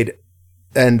displayed,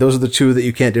 and those are the 2 that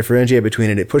you can't differentiate between,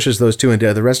 and it pushes those 2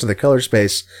 into the rest of the color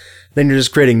space, then you're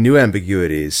just creating new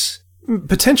ambiguities.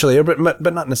 Potentially, but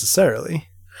not necessarily.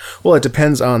 Well, it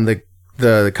depends on the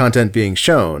content being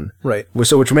shown. Right.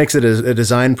 So which makes it a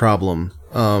design problem.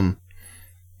 And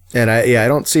I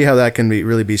don't see how that can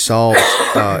really be solved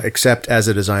except as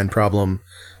a design problem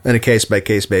on a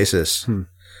case-by-case basis.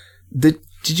 Did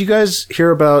you guys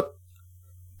hear about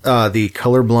the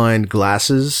colorblind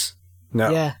glasses? No.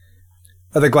 Yeah.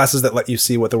 Are the glasses that let you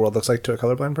see what the world looks like to a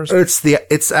colorblind person?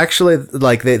 It's actually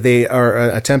like they are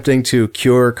attempting to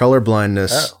cure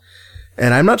colorblindness. Oh.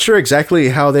 And I'm not sure exactly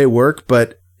how they work,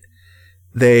 but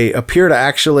they appear to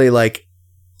actually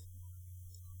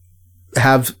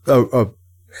have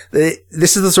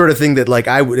this is the sort of thing that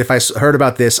if I heard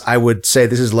about this, I would say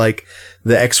this is like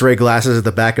the X-ray glasses at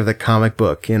the back of the comic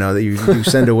book, that you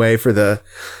send away for the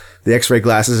X-ray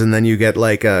glasses, and then you get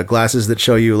glasses that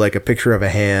show you a picture of a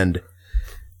hand.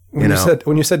 When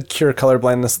you said cure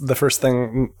colorblindness, the first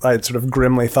thing I sort of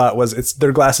grimly thought was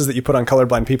they're glasses that you put on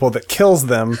colorblind people that kills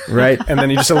them, right? And then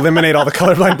you just eliminate all the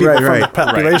colorblind people from the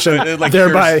population, like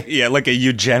thereby like a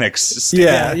eugenics.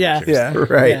 Yeah,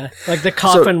 right. Yeah. Like the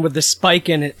coffin with the spike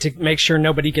in it to make sure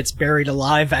nobody gets buried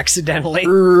alive accidentally.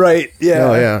 Right. Yeah.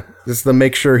 Oh yeah. This is the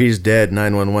make sure he's dead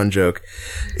 911 joke.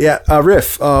 Yeah.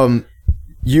 Riff.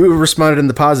 You responded in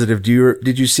the positive.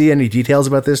 Did you see any details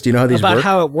about this? Do you know how these work? About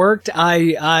how it worked? I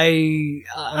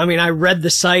mean, I read the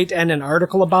site and an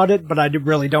article about it, but I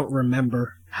really don't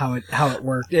remember how it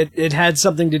worked. It had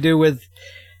something to do with,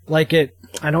 like, I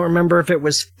don't remember if it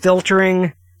was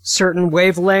filtering certain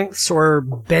wavelengths or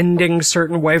bending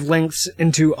certain wavelengths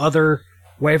into other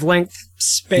wavelength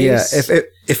space. Yeah,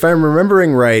 if I'm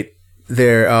remembering right,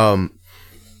 there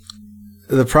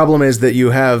the problem is that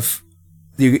you have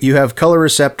color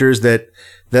receptors that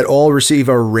all receive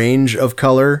a range of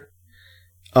color,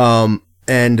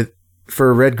 and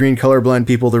for red-green colorblind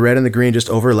people, the red and the green just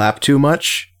overlap too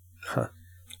much.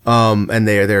 And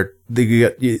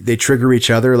they trigger each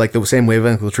other, like the same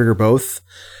wavelength will trigger both.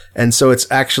 And so it's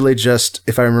actually just,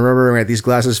 if I remember right, these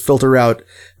glasses filter out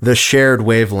the shared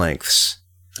wavelengths.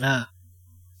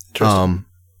 Interesting.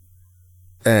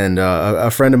 And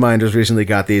a friend of mine just recently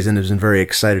got these and has been very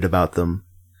excited about them.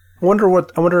 I wonder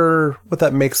what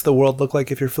that makes the world look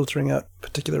like if you're filtering out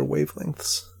particular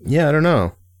wavelengths. Yeah, I don't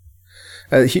know.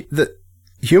 The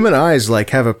human eyes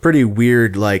have a pretty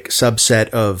weird subset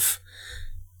of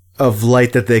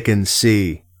light that they can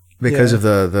see because of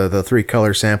the 3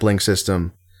 color sampling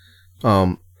system.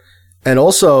 And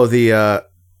also the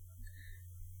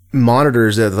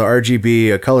monitors, the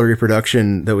RGB color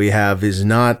reproduction that we have does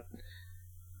not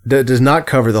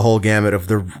cover the whole gamut of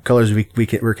the colors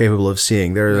we're capable of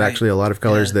seeing. There are actually a lot of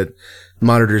colors that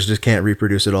monitors just can't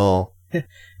reproduce at all.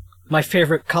 My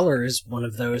favorite color is one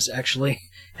of those, actually.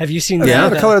 Have you seen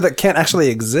the color that can't actually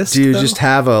exist? Do you just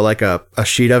have a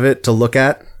sheet of it to look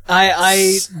at?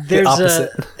 There's the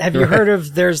opposite. Have you heard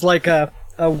of, there's a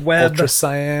web. Ultra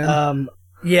cyan.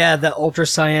 The ultra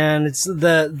cyan. It's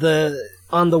the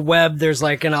on the web, there's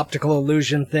an optical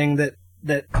illusion thing that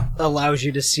allows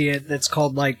you to see it. That's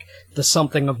called the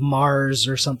something of Mars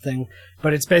or something.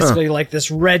 But it's basically this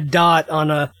red dot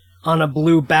on a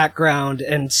blue background,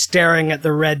 and staring at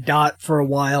the red dot for a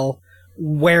while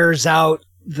wears out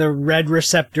the red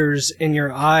receptors in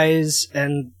your eyes,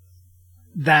 and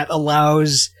that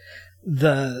allows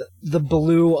the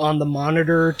blue on the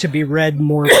monitor to be read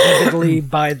more vividly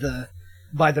by the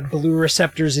blue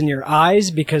receptors in your eyes,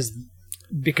 because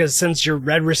since your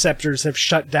red receptors have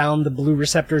shut down, the blue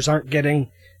receptors aren't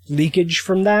getting leakage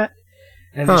from that.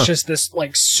 And it's just this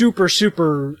super,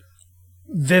 super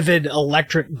vivid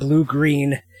electric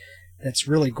blue-green that's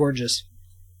really gorgeous.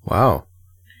 Wow.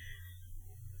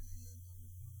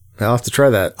 I'll have to try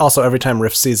that. Also, every time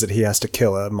Riff sees it, he has to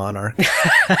kill a monarch.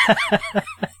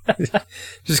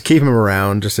 Just keep him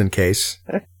around, just in case.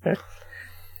 You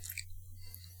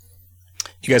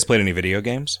guys played any video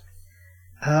games?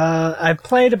 I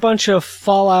played a bunch of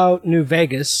Fallout New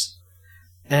Vegas.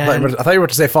 And I thought you were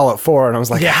to say Fallout 4, and I was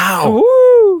like, how?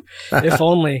 Woo! If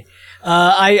only.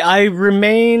 I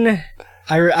remain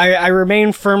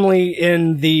firmly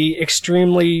in the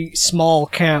extremely small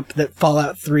camp that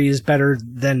Fallout 3 is better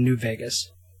than New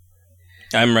Vegas.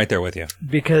 I'm right there with you.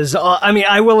 Because,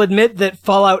 I will admit that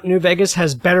Fallout New Vegas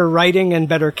has better writing and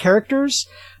better characters,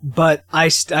 but I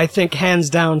think hands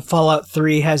down Fallout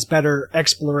 3 has better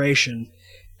exploration.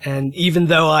 And even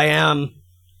though I am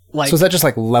so is that just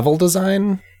level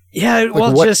design? Yeah,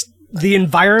 just the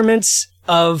environments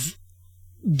of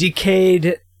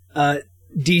decayed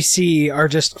DC are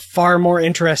just far more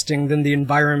interesting than the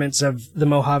environments of the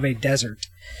Mojave Desert.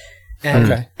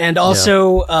 And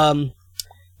also,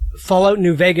 Fallout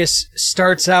New Vegas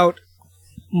starts out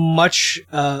much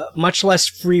less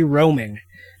free roaming.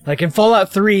 In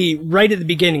Fallout 3, right at the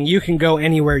beginning, you can go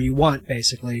anywhere you want,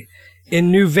 basically. In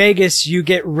New Vegas, you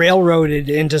get railroaded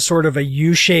into sort of a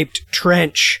U-shaped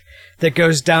trench that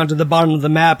goes down to the bottom of the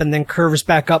map and then curves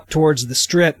back up towards the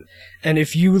strip. And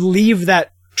if you leave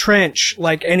that trench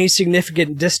any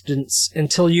significant distance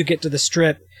until you get to the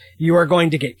strip, you are going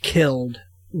to get killed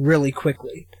really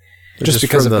quickly. Just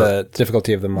because of the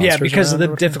difficulty of the monsters? Yeah, because of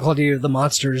the difficulty of the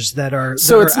monsters that are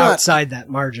outside that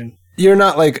margin. You're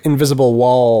not invisible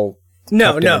wall.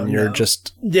 No. It's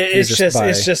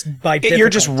just by difficulty. You're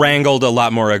just wrangled a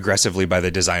lot more aggressively by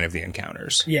the design of the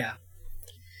encounters. Yeah.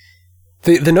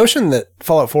 The notion that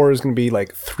Fallout 4 is going to be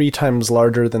 3 times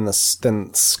larger than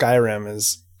Skyrim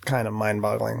is kind of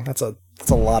mind-boggling. That's a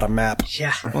lot of map.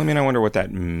 Yeah. Well, I wonder what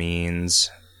that means.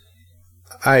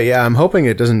 I'm hoping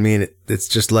it doesn't mean it's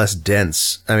just less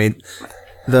dense. I mean,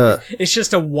 it's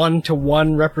just a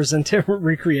 1-to-1 representative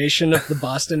recreation of the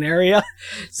Boston area.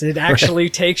 So it actually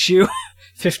takes you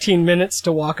 15 minutes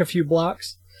to walk a few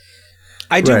blocks.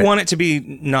 I do want it to be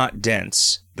not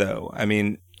dense, though. I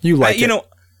mean,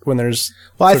 when there's.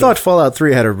 Well, I thought Fallout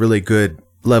 3 had a really good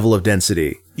level of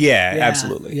density. Yeah,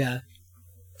 absolutely. Yeah.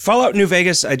 Fallout New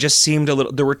Vegas, I just seemed a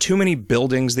little. There were too many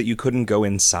buildings that you couldn't go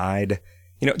inside.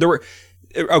 There were.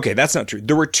 Okay, that's not true.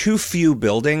 There were too few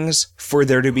buildings for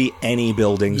there to be any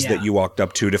buildings that you walked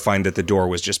up to find that the door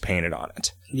was just painted on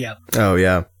it. Yeah. Oh,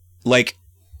 yeah. Like.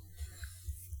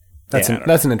 That's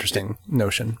an interesting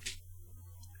notion.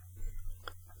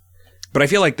 But I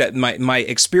feel like that my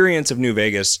experience of New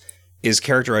Vegas is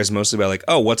characterized mostly by like,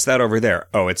 oh, what's that over there?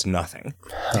 Oh, it's nothing.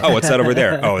 Oh, what's that over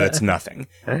there? Oh, that's nothing.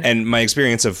 And my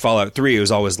experience of Fallout 3 was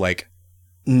always like,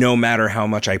 no matter how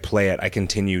much I play it, I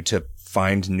continue to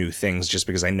find new things just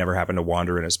because I never happened to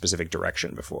wander in a specific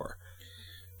direction before.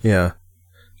 Yeah.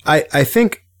 I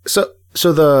think so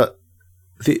the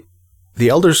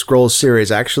Elder Scrolls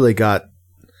series actually got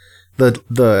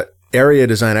the area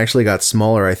design actually got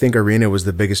smaller. I think Arena was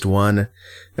the biggest one,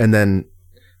 and then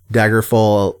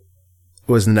Daggerfall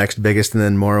was the next biggest, and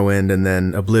then Morrowind, and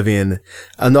then Oblivion.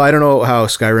 No, I don't know how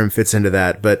Skyrim fits into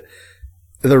that, but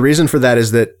the reason for that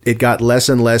is that it got less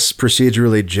and less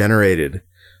procedurally generated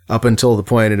up until the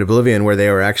point in Oblivion where they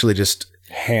were actually just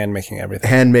hand making everything.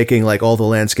 Hand making like all the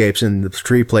landscapes and the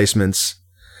tree placements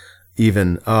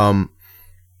even.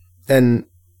 And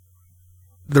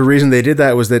the reason they did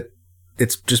that was that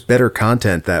it's just better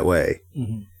content that way.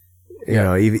 Mm-hmm. You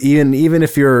know, even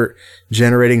if you're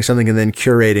generating something and then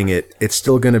curating it, it's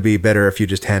still going to be better if you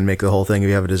just hand make the whole thing if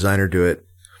you have a designer do it.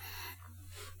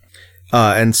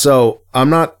 And so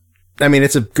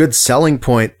it's a good selling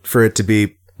point for it to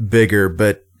be bigger,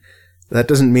 but that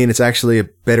doesn't mean it's actually a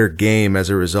better game as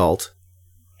a result.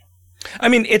 I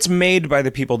mean, it's made by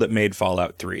the people that made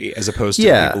Fallout 3 as opposed to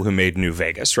the people who made New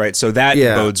Vegas, right? So that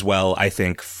bodes well, I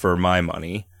think, for my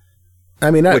money. I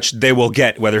mean, which they will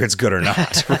get whether it's good or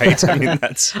not, right? I mean,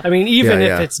 that's. I mean, even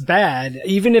if it's bad,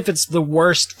 even if it's the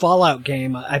worst Fallout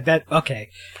game, I bet. Okay,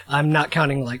 I'm not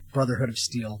counting like Brotherhood of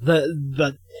Steel.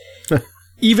 The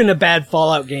even a bad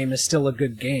Fallout game is still a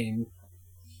good game.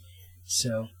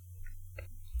 So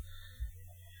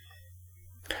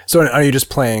are you just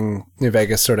playing New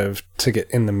Vegas sort of to get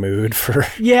in the mood for?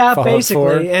 Yeah, Fallout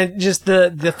basically, 4? And just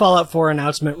the Fallout 4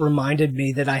 announcement reminded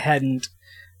me that I hadn't.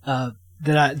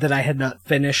 That I had not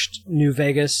finished New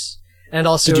Vegas, and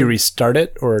also did you restart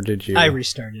it or did you? I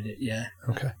restarted it. Yeah.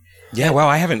 Okay. Yeah. Wow.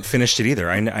 I haven't finished it either.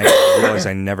 I realized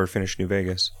I never finished New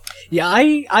Vegas. Yeah.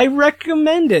 I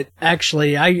recommend it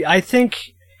actually. I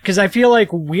think because I feel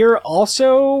like we're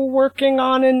also working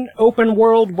on an open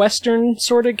world Western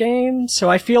sort of game, so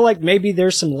I feel like maybe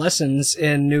there's some lessons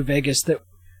in New Vegas that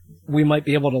we might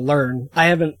be able to learn. I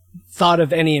haven't thought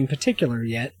of any in particular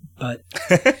yet, but.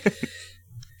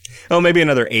 Oh, maybe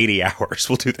another 80 hours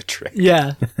will do the trick.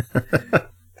 Yeah.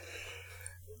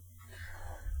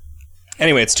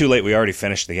 Anyway, it's too late. We already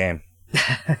finished the game.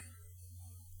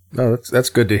 No, that's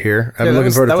good to hear. I'm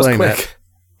looking forward to playing that.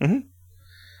 Mm-hmm.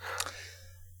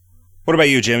 What about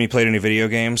you, Jim? You played any video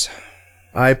games?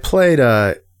 I played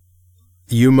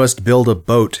You Must Build a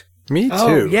Boat. Me too.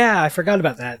 Oh, yeah, I forgot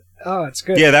about that. Oh, it's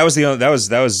good. Yeah, that was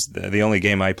the only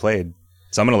game I played.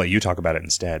 So I'm going to let you talk about it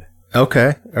instead.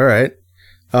 Okay. All right.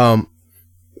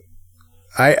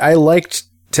 I liked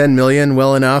 10 Million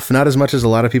well enough, not as much as a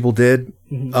lot of people did.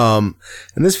 Mm-hmm.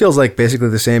 And this feels like basically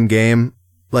the same game.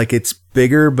 Like it's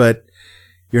bigger, but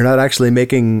you're not actually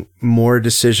making more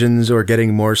decisions or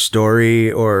getting more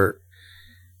story or,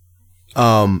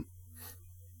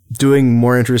 doing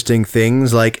more interesting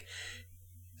things. Like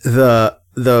the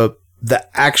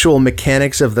actual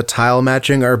mechanics of the tile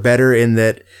matching are better in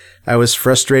that I was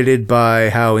frustrated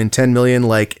by how in 10 Million,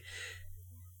 like,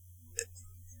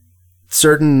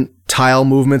 certain tile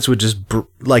movements would just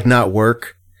not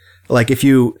work. Like if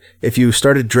you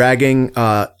started dragging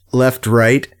left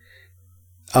right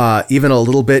even a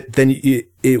little bit, then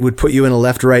it would put you in a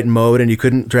left right mode, and you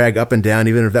couldn't drag up and down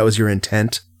even if that was your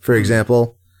intent, for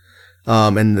example.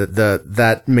 And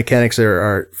that mechanics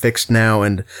are fixed now,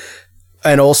 and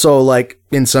also like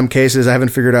in some cases I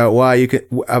haven't figured out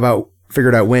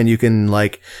when you can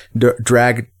like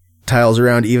drag tiles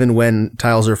around even when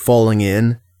tiles are falling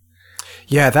in.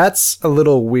 Yeah, that's a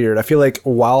little weird. I feel like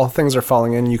while things are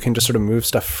falling in, you can just sort of move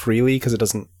stuff freely because it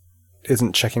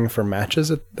isn't checking for matches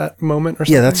at that moment or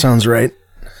something. Yeah, that sounds right.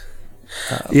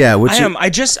 I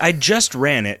just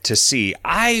ran it to see.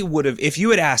 I would have, if you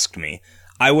had asked me,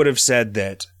 I would have said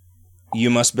that You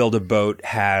Must Build a Boat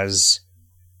has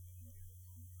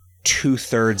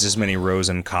 2/3 as many rows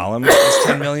and columns as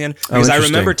 10 million. Because I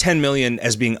remember 10 million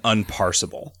as being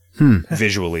unparsable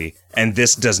visually. And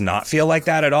this does not feel like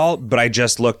that at all. But I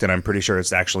just looked and I'm pretty sure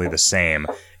it's actually the same.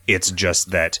 It's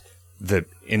just that the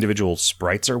individual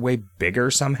sprites are way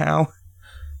bigger somehow.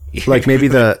 Like maybe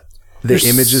the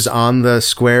images on the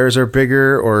squares are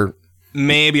bigger, or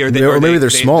maybe, or maybe they're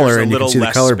smaller and you can see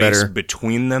the color better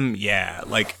between them. Yeah,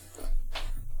 like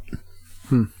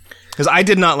because I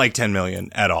did not like 10 million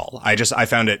at all. I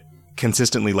found it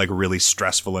consistently like really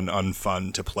stressful and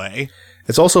unfun to play.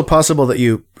 It's also possible that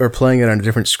you are playing it on a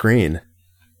different screen.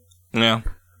 Yeah.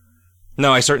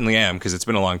 No, I certainly am, because it's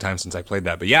been a long time since I played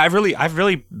that. But yeah, I've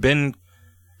really been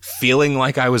feeling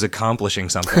like I was accomplishing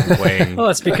something playing. Well,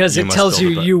 it's because it tells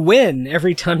you win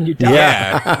every time you die.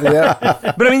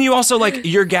 Yeah. But I mean, you also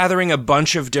you're gathering a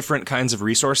bunch of different kinds of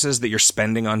resources that you're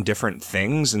spending on different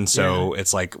things. And so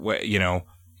it's like, you know,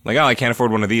 like, oh, I can't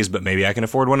afford one of these, but maybe I can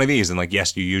afford one of these. And like,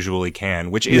 yes, you usually can,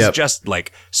 which is just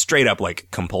like straight up like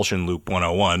compulsion loop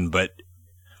 101. But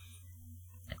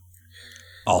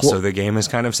also the game is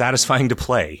kind of satisfying to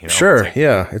play. You know? Sure.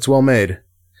 It's well made.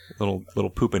 Little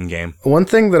pooping game. One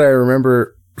thing that I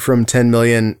remember from 10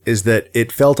 million is that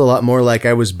it felt a lot more like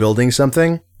I was building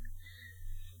something.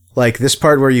 Like this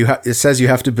part where it says you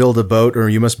have to build a boat, or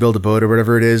you must build a boat, or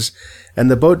whatever it is, and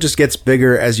the boat just gets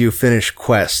bigger as you finish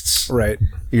quests. Right.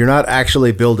 You're not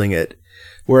actually building it.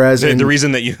 Whereas the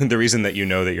reason that you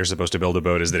know that you're supposed to build a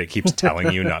boat is that it keeps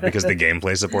telling you, not because the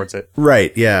gameplay supports it.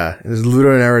 Right. Yeah. There's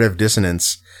ludonarrative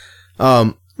dissonance.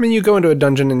 I mean, you go into a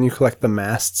dungeon and you collect the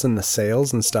masts and the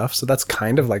sails and stuff, so that's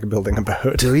kind of like building a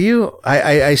boat. Do you?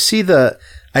 I see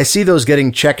those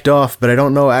getting checked off, but I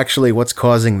don't know actually what's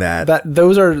causing that.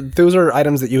 Those are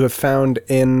items that you have found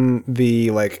in the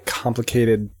like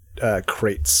complicated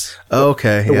crates.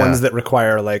 Okay, the ones that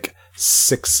require like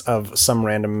 6 of some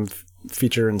random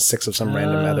feature and 6 of some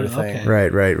random other thing. Okay.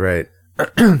 Right.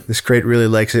 This crate really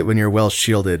likes it when you're well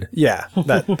shielded. Yeah,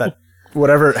 that.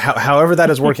 However that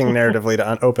is working narratively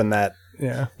to open that.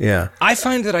 Yeah. I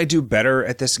find that I do better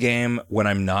at this game when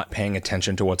I'm not paying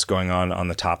attention to what's going on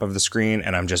the top of the screen,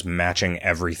 and I'm just matching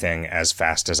everything as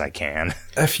fast as I can.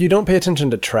 If you don't pay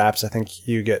attention to traps, I think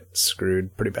you get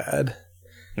screwed pretty bad.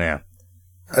 Yeah.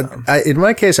 In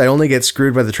my case, I only get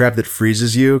screwed by the trap that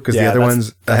freezes you, because the other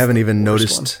ones, I haven't even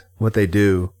noticed what they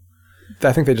do.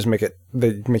 I think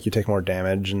they make you take more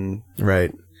damage and...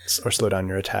 Right. Or slow down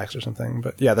your attacks or something.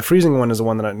 But yeah, the freezing one is the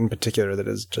one that in particular that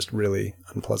is just really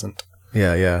unpleasant.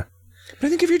 Yeah. But I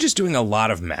think if you're just doing a lot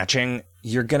of matching,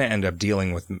 you're going to end up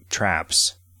dealing with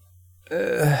traps.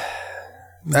 I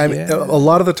mean, a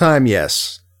lot of the time,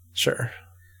 yes. Sure.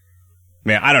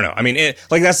 Man, I don't know. I mean,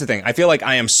 that's the thing. I feel like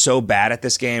I am so bad at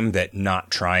this game that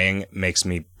not trying makes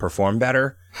me perform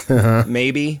better.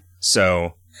 Maybe.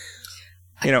 So,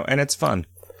 you know, and it's fun.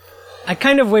 I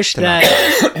kind of wish that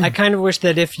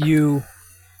if you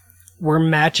were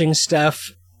matching stuff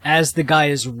as the guy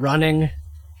is running,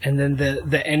 and then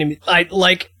the enemy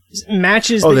like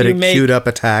matches that you make queued up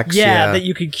attacks. Yeah, that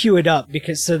you could queue it up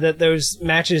so that those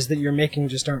matches that you're making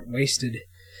just aren't wasted.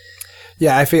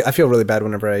 Yeah, I feel really bad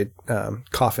whenever I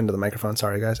cough into the microphone.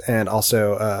 Sorry, guys, and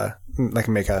also like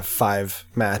make a 5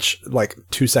 match like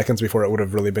 2 seconds before it would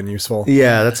have really been useful.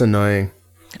 Yeah, that's annoying.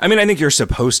 I mean, I think you're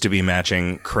supposed to be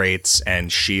matching crates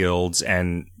and shields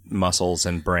and muscles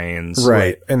and brains.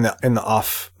 Right. In the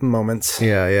off moments.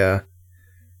 Yeah.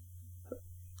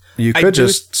 You could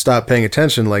just stop paying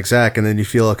attention like Zach, and then you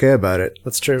feel okay about it.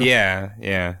 That's true.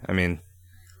 Yeah. I mean,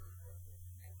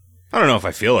 I don't know if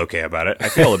I feel okay about it. I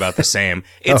feel about the same.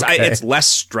 It's less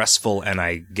stressful, and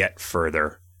I get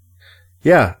further.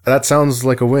 Yeah, that sounds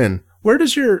like a win. Where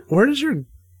does your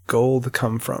gold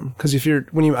come from? Because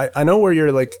I know where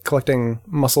you're like collecting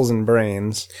muscles and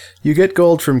brains. You get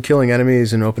gold from killing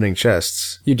enemies and opening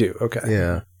chests. You do. Okay.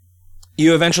 Yeah.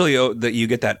 You eventually you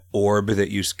get that orb that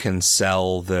you can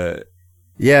sell the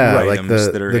items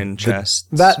that are in chests.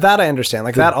 That I understand.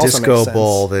 Like that also makes sense. Disco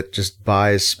ball that just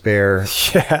buys spare.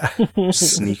 Yeah.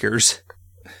 Sneakers.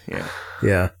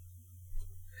 Yeah.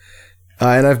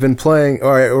 And I've been playing,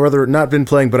 or rather not been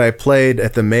playing, but I played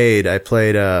at the Maid. I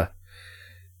played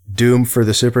Doom for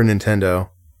the Super Nintendo.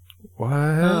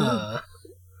 What?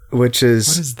 Which is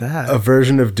what is that? A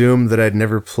version of Doom that I'd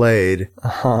never played.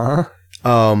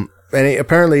 And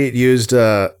apparently it used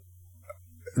the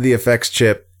effects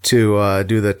chip to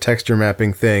do the texture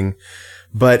mapping thing,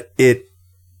 but it's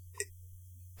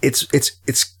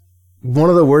one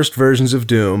of the worst versions of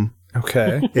Doom.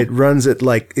 Okay. It runs at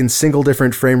like in single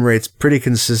different frame rates pretty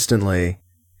consistently.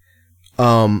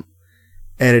 And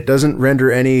it doesn't render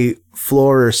any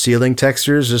floor or ceiling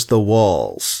textures, just the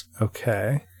walls.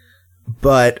 Okay.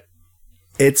 But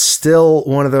it's still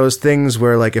one of those things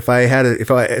where, like, if I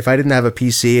didn't have a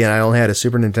PC and I only had a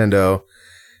Super Nintendo,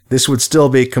 this would still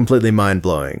be completely mind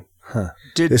blowing. Huh.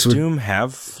 Did Doom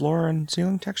have floor and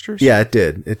ceiling textures? Yeah, it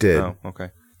did. It did. Oh, okay.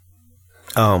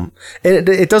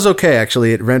 It does okay,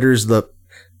 actually. It renders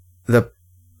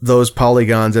those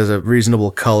polygons as a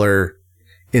reasonable color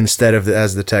instead of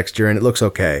as the texture, and it looks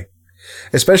okay.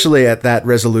 Especially at that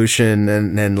resolution,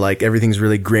 and like everything's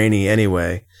really grainy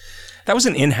anyway. That was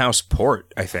an in-house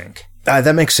port, I think.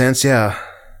 That makes sense, yeah.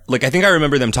 Like, I think I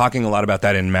remember them talking a lot about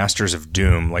that in Masters of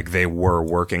Doom. Like, they were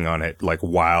working on it, like,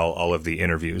 while all of the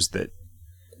interviews that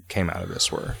came out of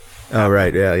this were. Oh,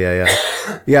 right. Yeah.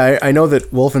 Yeah, I know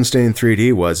that Wolfenstein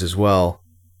 3D was as well.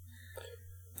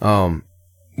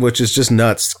 Which is just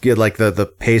nuts. Like,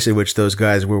 the pace at which those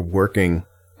guys were working,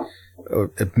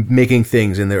 making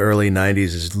things in the early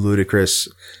 90s is ludicrous,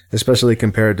 especially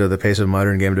compared to the pace of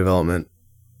modern game development.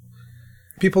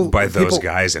 By those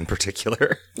guys in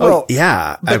particular. Well,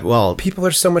 yeah. People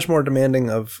are so much more demanding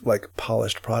of, like,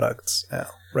 polished products now,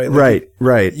 right? Like,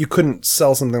 right. You couldn't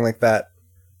sell something like that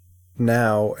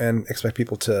now and expect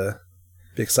people to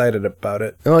be excited about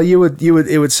it. Well,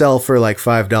 it would sell for like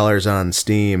 $5 on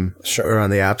Steam, or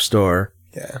on the App Store.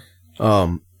 Yeah.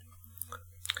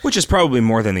 Which is probably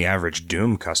more than the average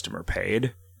Doom customer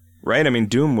paid, right? I mean,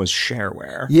 Doom was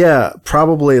shareware. Yeah,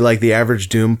 probably like the average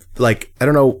Doom, like, I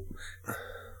don't know.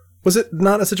 Was it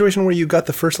not a situation where you got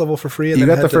the first level for free? And you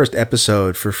got the first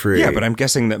episode for free. Yeah, but I'm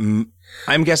guessing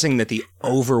that the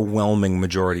overwhelming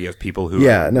majority of people who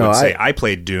would say I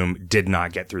played Doom did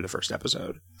not get through the first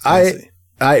episode.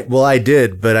 I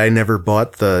did, but I never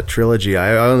bought the trilogy.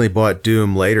 I only bought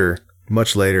Doom later,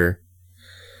 much later.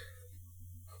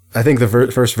 I think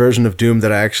the first version of Doom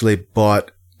that I actually bought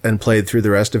and played through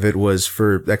the rest of it was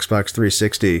for Xbox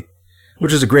 360,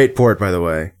 which is a great port, by the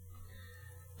way.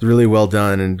 Really well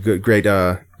done and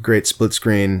great split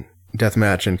screen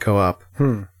deathmatch and co-op.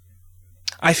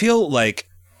 I feel like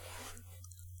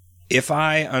if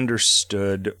I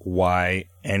understood why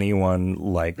anyone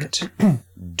liked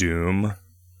Doom,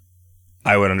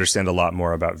 I would understand a lot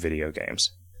more about video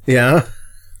games. Yeah?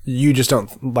 You just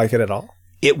don't like it at all?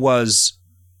 It was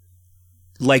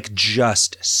like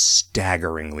just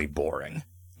staggeringly boring.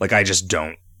 Like, I just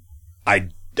don't. I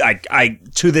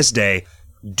to this day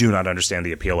do not understand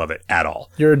the appeal of it at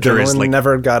all. Your adrenaline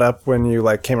never got up when you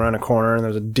like came around a corner and there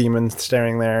was a demon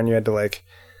staring there and you had to like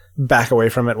back away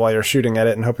from it while you're shooting at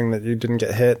it and hoping that you didn't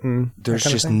get hit. And there's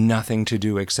just nothing to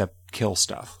do except kill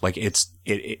stuff. Like, it's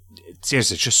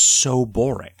seriously, it's just so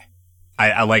boring.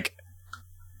 I like.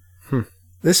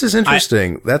 This is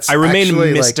interesting. I remain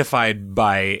mystified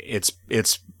by its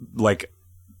like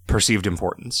perceived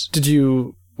importance. What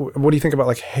do you think about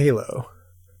like Halo?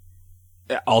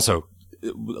 Also,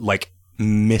 like,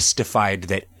 mystified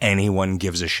that anyone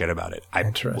gives a shit about it.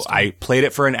 I played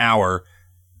it for an hour,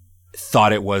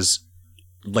 thought it was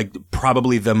like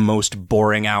probably the most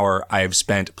boring hour I've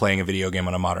spent playing a video game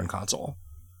on a modern console.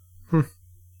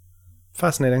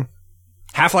 Fascinating.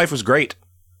 Half-Life was great.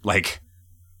 Like,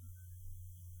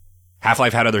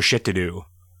 Half-Life had other shit to do.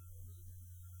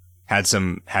 Had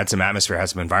some atmosphere, had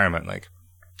some environment. Like,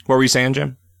 what were you saying,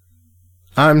 Jim?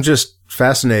 I'm just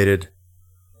fascinated.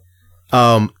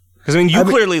 Because I mean, you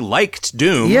clearly liked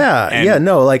Doom. Yeah,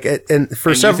 no, like, and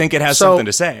for some, you think it has something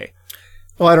to say.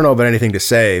 Well, I don't know about anything to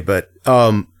say, but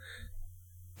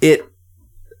it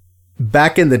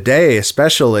back in the day,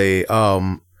 especially,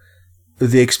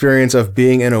 the experience of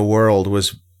being in a world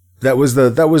was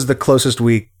the closest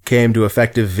we came to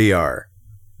effective VR,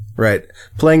 right?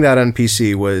 Playing that on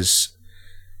PC was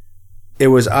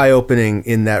eye-opening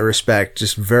in that respect,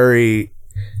 just very,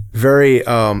 very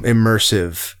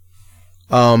immersive.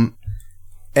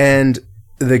 And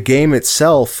the game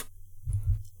itself,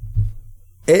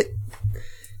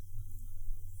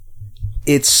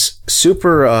 it's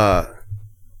super,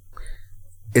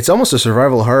 it's almost a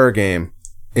survival horror game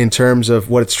in terms of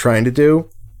what it's trying to do.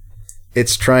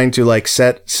 It's trying to like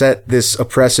set this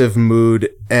oppressive mood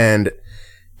and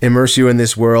immerse you in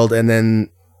this world, and then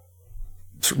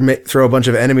throw a bunch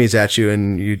of enemies at you,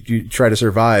 and you try to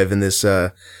survive in this,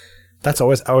 That's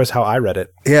always how I read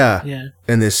it. Yeah.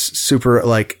 In this super,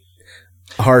 like,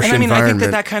 harsh environment. I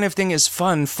think that kind of thing is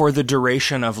fun for the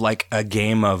duration of, like, a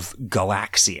game of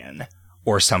Galaxian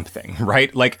or something,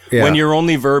 right? Like, when your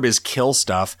only verb is kill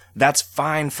stuff, that's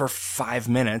fine for 5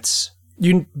 minutes.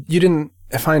 You didn't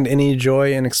find any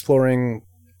joy in exploring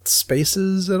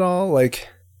spaces at all? Like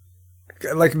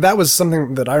that was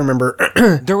something that I remember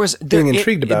being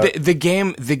intrigued about. The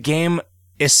game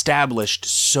established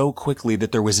so quickly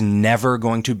that there was never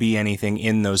going to be anything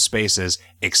in those spaces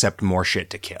except more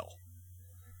shit to kill.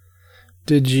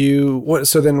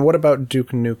 So then what about Duke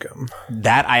Nukem?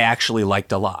 That I actually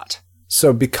liked a lot.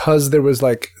 So because there was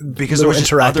like because there was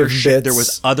just other shit, there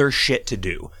was other shit to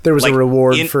do. There was like, a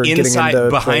reward for getting into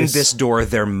behind place. this door.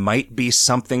 There might be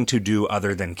something to do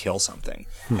other than kill something,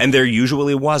 and there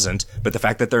usually wasn't. But the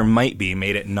fact that there might be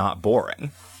made it not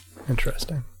boring.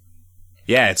 Interesting.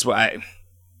 Yeah, it's why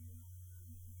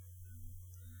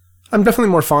I'm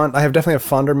definitely more fond. I definitely have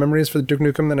fonder memories for the Duke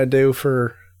Nukem than I do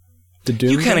for the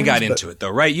Doom. You kind of games, got into it though,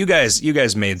 right? You guys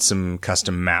made some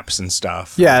custom maps and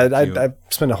stuff. Yeah, I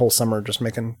spent a whole summer just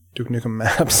making Duke Nukem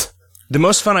maps. The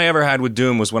most fun I ever had with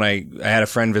Doom was when I had a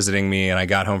friend visiting me and I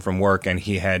got home from work and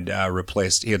he had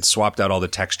swapped out all the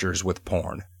textures with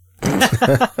porn.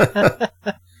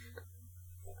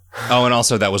 Oh, and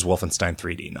also that was Wolfenstein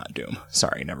 3D, not Doom.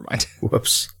 Sorry, never mind.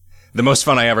 Whoops. The most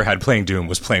fun I ever had playing Doom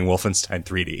was playing Wolfenstein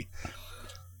 3D.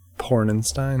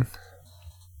 Pornenstein.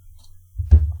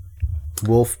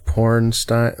 Wolf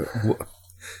Pornstein. You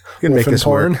can make this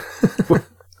porn. work.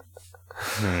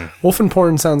 Wolf and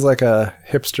Porn sounds like a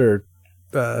hipster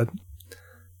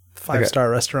 5-star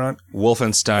restaurant.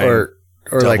 Wolfenstein or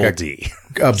Double like a D.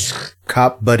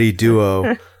 cop buddy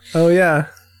duo. Oh yeah.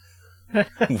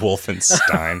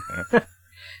 Wolfenstein.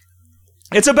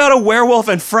 It's about a werewolf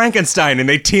and Frankenstein, and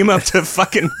they team up to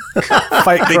fucking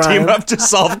Fight They crime. team up to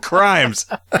solve crimes.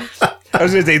 I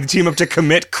was going to say they team up to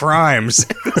commit crimes.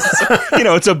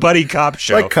 It's a buddy cop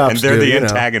show, Like cops and they're do, the you know.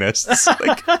 antagonists.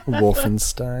 Like,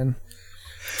 Wolfenstein.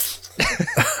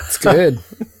 It's good.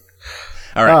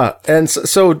 all right, And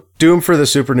so Doom for the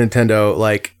Super Nintendo,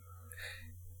 like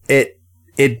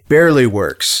it barely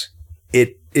works.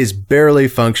 It is barely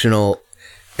functional,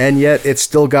 and yet it's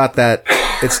still got that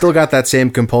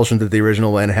same compulsion that the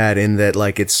original one had, in that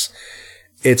like it's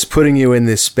putting you in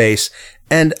this space.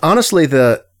 And honestly,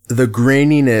 the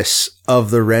graininess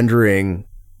of the rendering,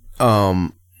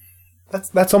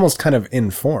 That's almost kind of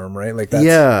in form, right? Like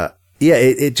that's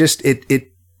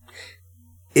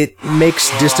it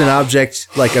makes distant objects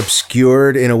like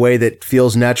obscured in a way that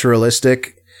feels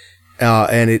naturalistic,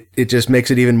 and it just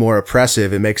makes it even more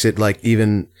oppressive. It makes it like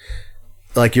even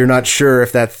like you're not sure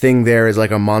if that thing there is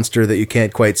like a monster that you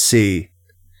can't quite see,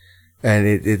 and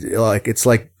it's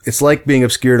like being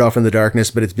obscured off in the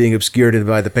darkness, but it's being obscured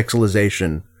by the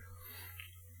pixelization.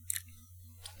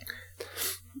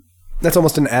 That's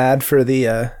almost an ad for the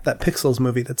that Pixels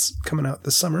movie that's coming out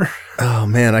this summer. Oh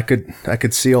man, I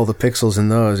could see all the pixels in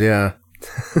those. Yeah,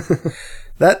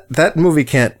 that movie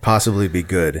can't possibly be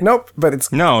good. Nope, but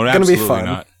it's no, gonna be absolutely fun.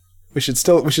 not. We should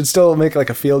still make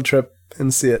like a field trip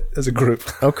and see it as a group.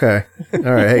 Okay, all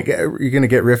right. Hey, are you gonna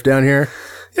get Riff down here?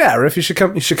 Yeah, Riff, you should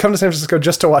come to San Francisco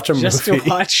just to watch a movie. Just to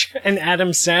watch an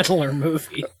Adam Sandler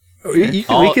movie.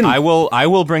 I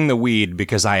will bring the weed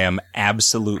because I am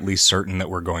absolutely certain that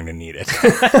we're going to need it.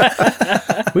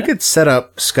 We could set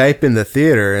up Skype in the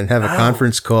theater and have a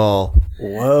conference call.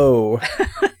 Whoa.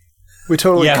 We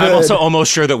totally could. I'm also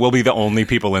almost sure that we'll be the only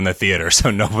people in the theater,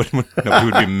 so nobody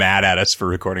would be mad at us for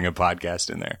recording a podcast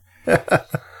in there.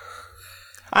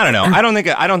 I don't know. I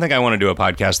don't think I want to do a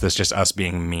podcast that's just us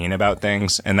being mean about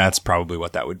things, and that's probably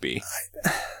what that would be.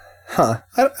 Huh.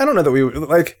 I don't know that we would,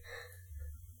 like,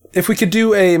 if we could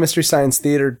do a Mystery Science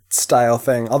Theater style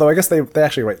thing, although I guess they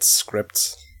actually write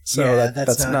scripts, so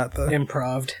that's not the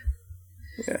improv.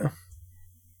 Yeah.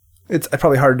 It's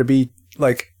probably hard to be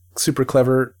like super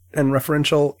clever and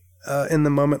referential in the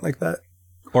moment like that.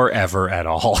 Or ever at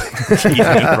all, even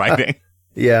in writing.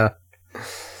 Yeah.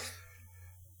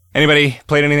 Anybody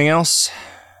played anything else?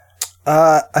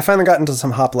 I finally got into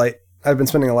some Hoplite. I've been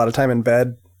spending a lot of time in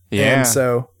bed. Yeah. And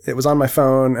so it was on my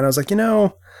phone, and I was like,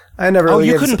 I never really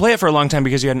you gave couldn't play it for a long time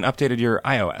because you hadn't updated your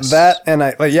iOS. that, and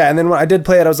and then when I did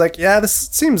play it, I was like, yeah, this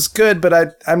seems good,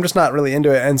 but I'm just not really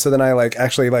into it. And so then I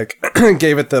actually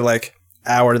gave it the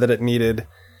hour that it needed,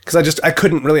 because I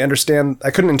couldn't really understand,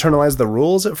 I couldn't internalize the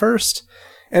rules at first.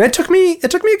 And it took me a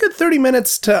good 30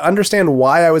 minutes to understand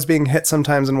why I was being hit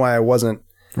sometimes and why I wasn't.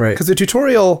 Right. Because the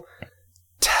tutorial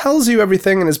tells you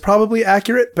everything and is probably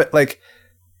accurate, but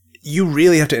you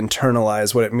really have to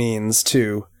internalize what it means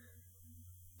to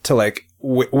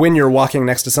when you're walking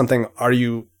next to something, are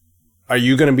you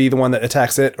going to be the one that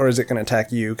attacks it, or is it going to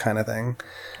attack you, kind of thing?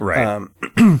 Right.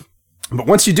 But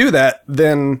once you do that,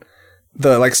 then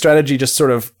the strategy just sort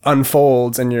of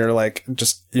unfolds, and you're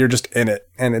just in it,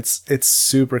 and it's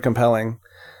super compelling.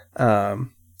 And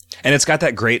it's got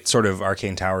that great sort of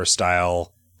Arcane Tower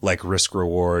style risk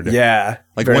reward. Yeah.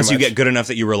 Once you get good enough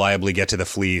that you reliably get to the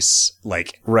fleece,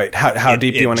 right. How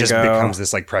deep do you want to go? It just becomes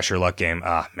this pressure luck game.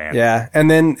 Ah, man. Yeah.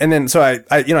 And then so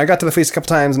I got to the fleece a couple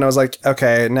times, and I was like,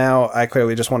 okay, now I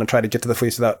clearly just want to try to get to the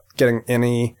fleece without getting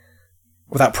any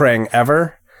without praying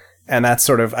ever. And that's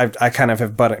sort of, I kind of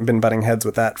have been butting heads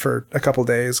with that for a couple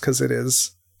days because it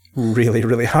is really,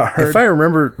 really hard. If I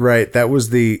remember right, that was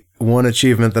the one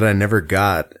achievement that I never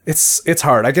got. It's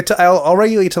hard. I'll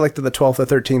regularly get to like to the 12th or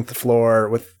 13th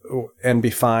floor and be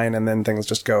fine. And then things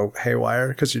just go haywire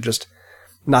because you're just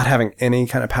not having any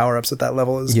kind of power-ups at that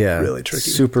level is really tricky.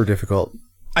 Super difficult.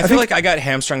 I feel like I got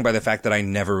hamstrung by the fact that I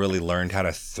never really learned how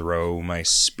to throw my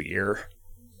spear.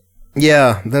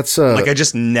 Yeah, that's like I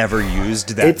just never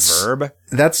used that verb.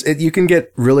 That's it. You can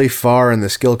get really far in the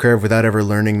skill curve without ever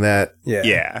learning that.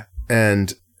 Yeah.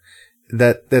 And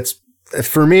that's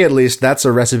for me at least. That's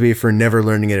a recipe for never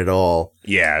learning it at all.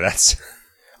 Yeah,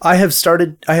 I have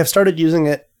started using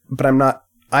it, but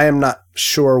I am not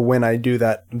sure when I do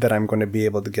that I'm going to be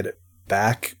able to get it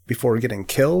back before getting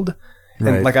killed.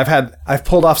 And like I've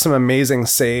pulled off some amazing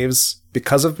saves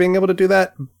because of being able to do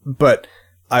that, but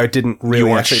I didn't really. You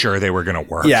weren't sure they were going to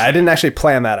work. Yeah, I didn't actually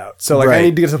plan that out. So like I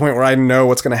need to get to the point where I know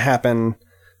what's going to happen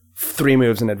 3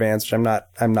 moves in advance, which I'm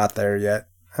not there yet.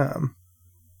 And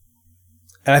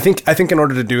I think in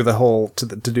order to do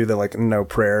to do the like no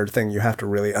prayer thing, you have to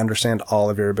really understand all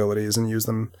of your abilities and use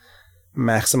them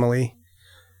maximally.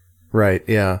 Right.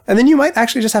 Yeah. And then you might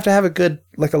actually just have to have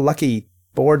a lucky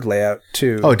board layout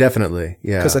too. Oh, definitely.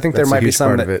 Yeah. Because I think there might be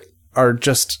some that are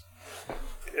just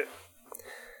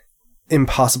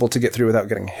impossible to get through without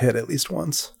getting hit at least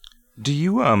once. Do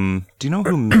you know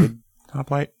who made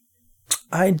Hoplite?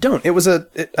 I don't.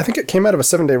 I think it came out of a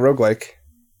 7-day roguelike.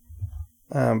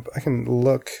 I can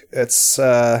look. It's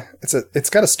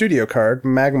got a studio card,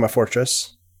 Magma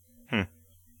Fortress.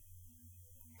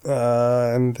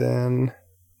 And then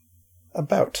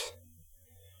about.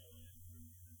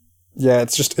 Yeah, it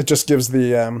just gives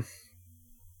the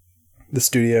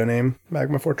studio name,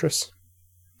 Magma Fortress.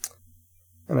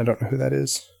 And I don't know who that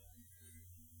is.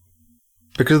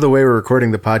 Because of the way we're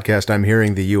recording the podcast, I'm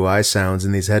hearing the UI sounds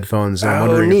in these headphones, and I'm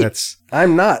wondering neat. if that's...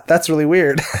 I'm not. That's really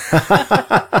weird.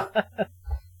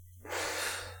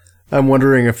 I'm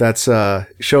wondering if that's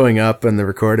showing up in the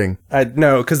recording.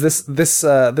 No, because this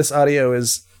audio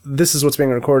is... This is what's being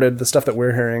recorded, the stuff that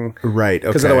we're hearing. Right, okay.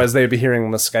 Because otherwise they'd be hearing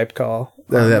the Skype call.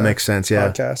 That makes sense, yeah.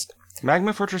 Podcast.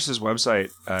 Magma Fortress's website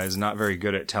is not very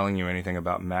good at telling you anything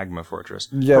about Magma Fortress.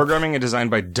 Yep. Programming is designed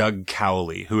by Doug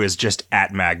Cowley, who is just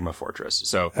at Magma Fortress.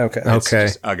 So it's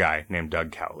just a guy named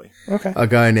Doug Cowley. Okay. A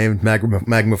guy named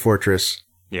Magma Fortress.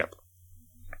 Yep.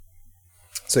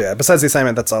 So yeah, besides the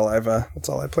assignment, that's all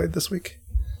I played this week.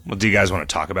 Well, do you guys want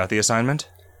to talk about the assignment?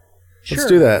 Let's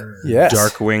do that. Yes.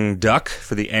 Darkwing Duck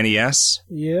for the NES.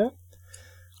 Yeah.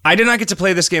 I did not get to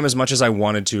play this game as much as I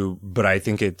wanted to, but I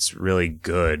think it's really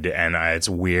good, and it's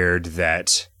weird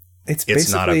that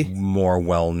it's not a more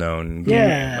well-known game.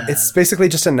 Yeah. It's basically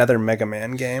just another Mega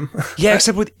Man game. Yeah,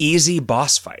 except with easy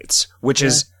boss fights, which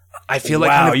is, I feel like...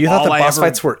 Wow, kind of you thought the all boss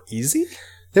fights were easy?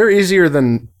 They're easier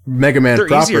than Mega Man proper,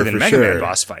 They're easier than for Mega sure. Man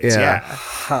boss fights, yeah.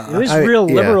 It was real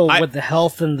liberal with the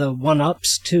health and the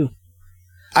one-ups, too.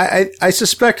 I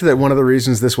suspect that one of the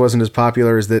reasons this wasn't as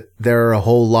popular is that there are a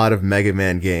whole lot of Mega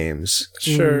Man games.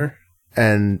 Sure.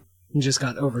 And You just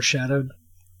got overshadowed.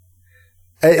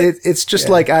 it's just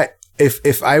like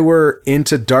if I were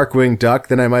into Darkwing Duck,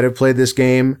 then I might have played this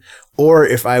game. Or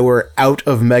if I were out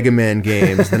of Mega Man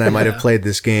games, then I might have played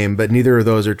this game. But neither of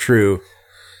those are true.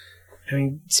 I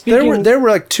mean, speaking... There were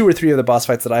like 2 or 3 of the boss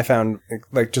fights that I found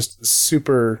like just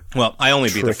super... Well, I only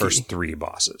beat the tricky. first 3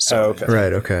 bosses. So okay.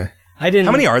 Right, okay. I didn't...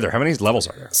 How many are there? How many levels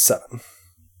are there? 7.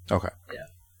 Okay. Yeah.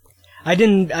 I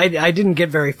didn't get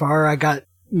very far. I got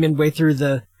midway through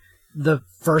the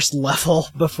first level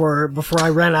before I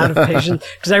ran out of patience.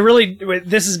 Because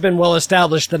this has been well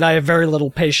established that I have very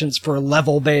little patience for a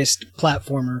level-based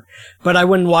platformer. But I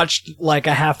went and watched like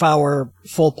a half-hour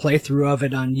full playthrough of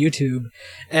it on YouTube.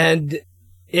 And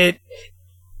it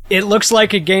looks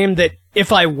like a game that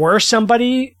if I were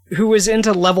somebody who was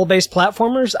into level-based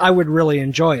platformers, I would really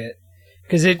enjoy it.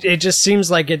 Because it just seems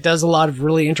like it does a lot of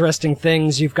really interesting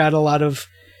things. You've got a lot of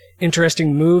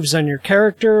interesting moves on your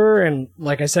character, and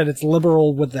like I said, it's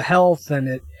liberal with the health,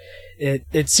 and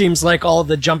it seems like all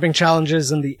the jumping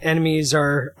challenges and the enemies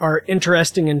are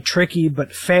interesting and tricky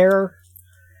but fair.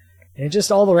 And it just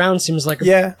all around seems like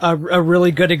a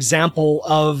really good example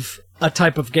of a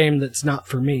type of game that's not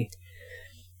for me.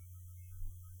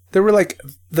 There were like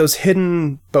those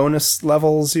hidden bonus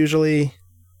levels usually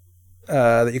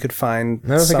that you could find.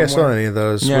 I don't think I saw any of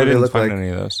those. Yeah, What I do they didn't look find like? any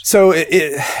of those. So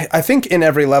I think in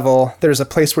every level there's a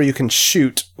place where you can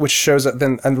shoot, which shows up.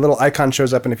 Then a little icon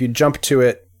shows up, and if you jump to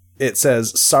it, it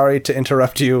says, "Sorry to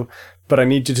interrupt you, but I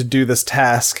need you to do this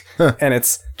task." And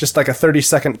it's just like a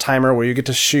 30-second timer where you get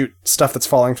to shoot stuff that's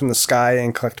falling from the sky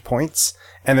and collect points.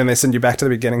 and then they send you back to the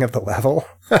beginning of the level.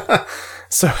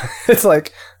 So it's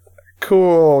like,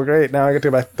 cool, great. Now I have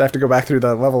to go back through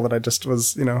the level that I just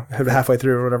was, halfway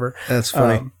through or whatever. That's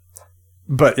funny.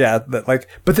 But yeah, but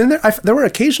then there were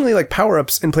occasionally like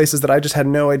power-ups in places that I just had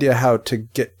no idea how to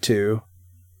get to.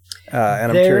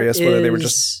 And I'm curious whether they were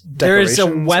just decorations. There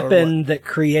is a weapon that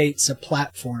creates a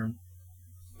platform.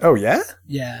 Oh, yeah?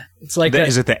 Yeah. It's like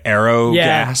is it the arrow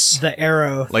gas? The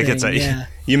arrow Like thing,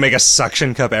 you make a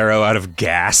suction cup arrow out of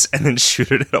gas and then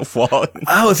shoot it at a wall.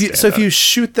 Oh, if you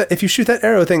shoot that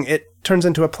arrow thing, it turns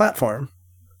into a platform.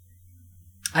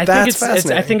 I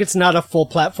think it's not a full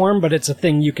platform, but it's a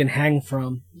thing you can hang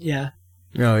from. Yeah.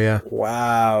 Oh yeah.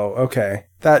 Wow. Okay.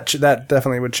 That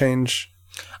definitely would change.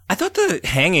 I thought the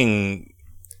hanging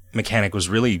mechanic was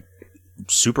really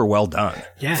super well done.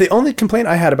 Yeah. The only complaint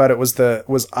I had about it was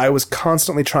I was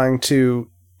constantly trying to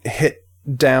hit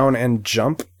down and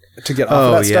jump to get off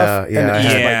of that stuff.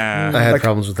 Yeah. I had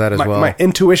problems with that as well. My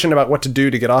intuition about what to do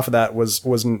to get off of that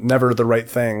was never the right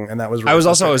thing, and that was. Really I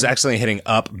was accidentally hitting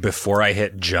up before I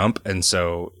hit jump, and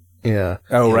so yeah.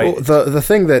 Oh right. Well, the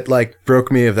thing that like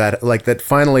broke me of that, like that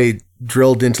finally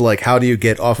drilled into like how do you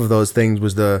get off of those things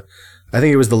was I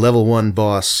think it was the level 1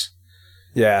 boss.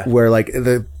 Yeah. Where like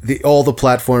all the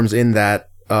platforms in that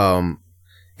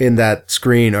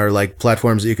screen are like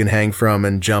platforms that you can hang from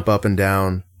and jump up and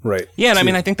down. Right. Yeah, and I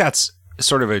mean I think that's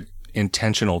sort of a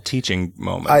intentional teaching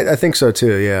moment. I think so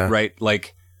too, yeah. Right?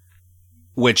 Like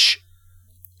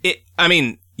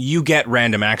you get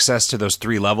random access to those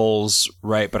 3 levels,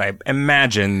 right? But I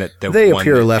imagine that they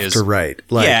appear left to right.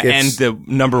 Like and the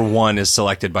number 1 is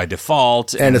selected by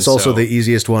default. And it's also the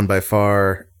easiest one by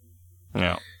far.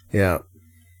 Yeah. Yeah.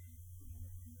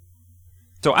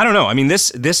 So I don't know. I mean,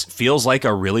 this feels like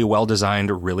a really well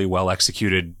designed, really well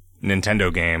executed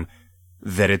Nintendo game.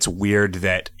 That it's weird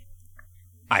that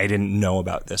I didn't know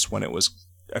about this when it was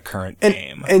a current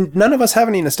game. And none of us have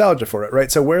any nostalgia for it,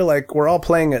 right? So we're all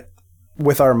playing it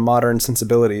with our modern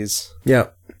sensibilities. Yeah.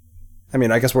 I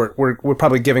mean, I guess we're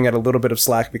probably giving it a little bit of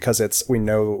slack because we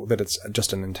know that it's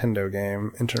just a Nintendo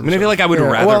game in terms. I feel like I would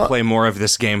rather play more of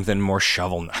this game than more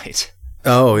Shovel Knight.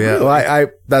 Oh yeah, really? Well, I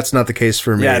that's not the case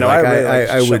for me. Yeah, no, like,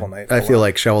 I really like Shovel Knight. I feel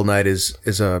like Shovel Knight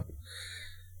is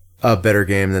a better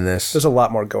game than this. There's a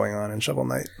lot more going on in Shovel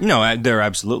Knight. No, there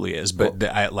absolutely is, but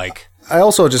I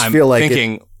also just feel like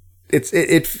thinking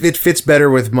it fits better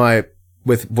with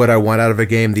what I want out of a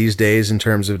game these days in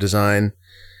terms of design,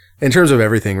 in terms of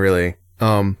everything really.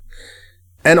 And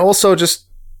also just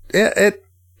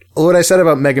what I said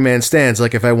about Mega Man stands.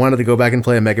 Like if I wanted to go back and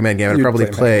play a Mega Man game, I'd probably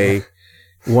play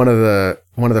one of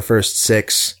the first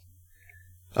 6.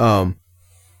 I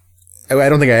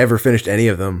don't think I ever finished any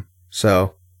of them.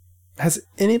 So, has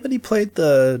anybody played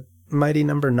the Mighty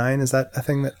Number 9? Is that a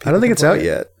thing that I don't think it's out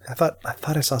yet. I thought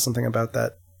I saw something about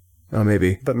that. Oh,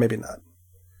 maybe, but maybe not.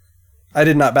 I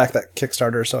did not back that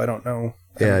Kickstarter, so I don't know.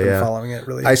 I haven't been following it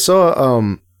really. I saw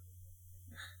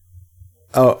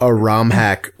a ROM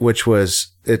hack, which was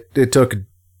it took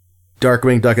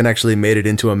Darkwing Duck and actually made it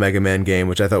into a Mega Man game,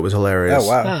 which I thought was hilarious. Oh,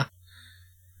 wow.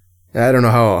 I don't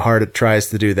know how hard it tries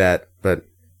to do that, but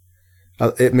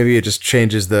maybe it just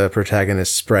changes the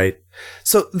protagonist's sprite.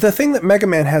 So the thing that Mega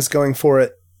Man has going for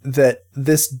it that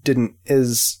this didn't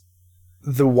is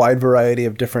the wide variety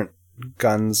of different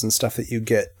guns and stuff that you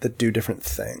get that do different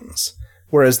things.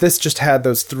 Whereas this just had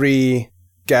those 3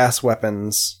 gas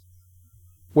weapons,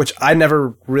 which I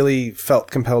never really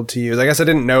felt compelled to use. I guess I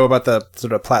didn't know about the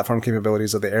sort of platform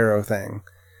capabilities of the arrow thing.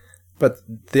 But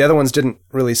the other ones didn't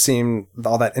really seem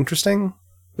all that interesting.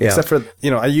 Yeah. Except for,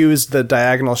 I used the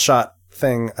diagonal shot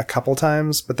thing a couple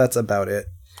times, but that's about it.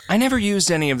 I never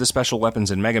used any of the special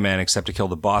weapons in Mega Man except to kill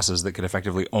the bosses that could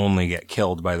effectively only get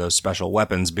killed by those special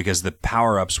weapons because the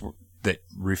power-ups that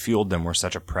refueled them were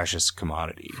such a precious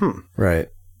commodity. Right.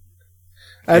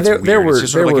 It's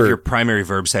just sort of like if your primary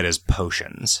verb set is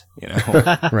potions,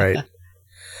 Right.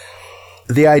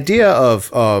 The idea of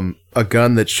a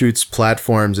gun that shoots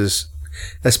platforms is,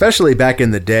 especially back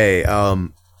in the day,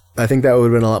 I think that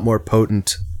would have been a lot more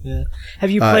potent. Yeah.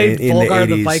 Have you played Volgar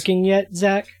the Viking yet,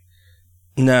 Zach?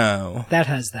 No. That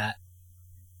has that.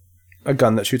 A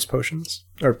gun that shoots potions?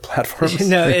 Or platforms?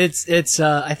 No, it's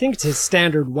I think it's his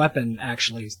standard weapon,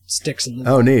 actually, sticks in the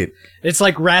wall. Oh, neat. It's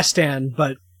like Rastan,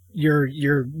 but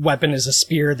your weapon is a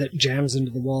spear that jams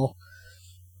into the wall.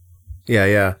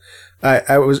 Yeah.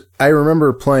 I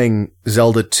remember playing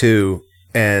Zelda 2,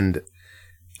 and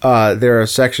there are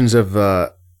sections of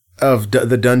the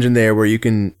dungeon there where you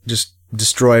can just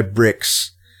destroy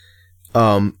bricks,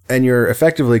 and you're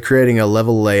effectively creating a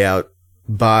level layout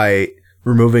by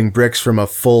removing bricks from a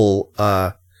full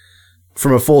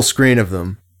screen of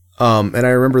them. And I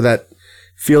remember that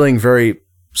feeling very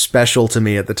special to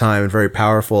me at the time and very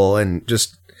powerful, and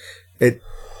just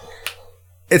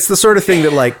it's the sort of thing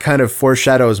that like kind of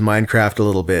foreshadows Minecraft a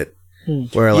little bit.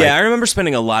 Where, like, I remember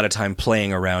spending a lot of time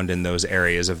playing around in those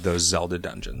areas of those Zelda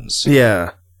dungeons.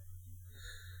 Yeah.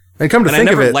 And come to think I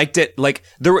never of it, liked it. Like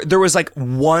there was like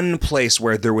one place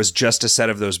where there was just a set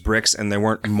of those bricks, and there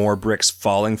weren't more bricks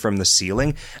falling from the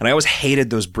ceiling. And I always hated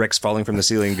those bricks falling from the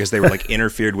ceiling because they were like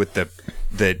interfered with the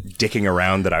dicking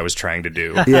around that I was trying to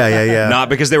do. Yeah. Not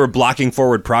because they were blocking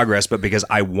forward progress, but because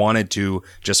I wanted to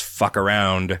just fuck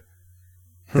around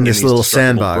in this little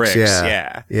sandbox. Bricks.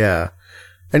 Yeah.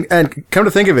 And come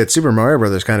to think of it, Super Mario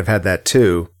Brothers kind of had that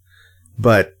too,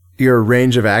 but your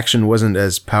range of action wasn't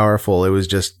as powerful. It was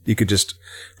just, you could just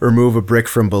remove a brick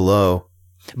from below.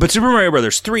 But Super Mario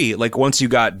Brothers 3, like once you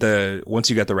got the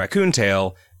raccoon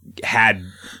tail, had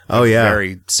a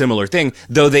very similar thing,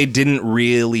 though they didn't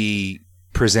really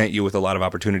present you with a lot of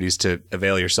opportunities to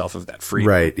avail yourself of that freedom.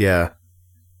 Right, yeah.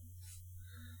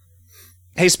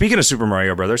 Hey, speaking of Super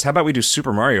Mario Brothers, how about we do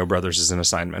Super Mario Brothers as an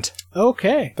assignment?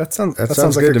 Okay. That sounds like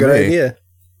good a to good me. idea.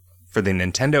 For the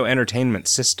Nintendo Entertainment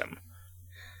System.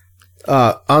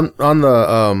 On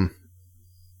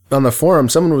the forum,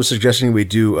 someone was suggesting we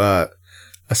do a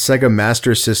Sega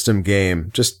Master System game,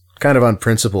 just kind of on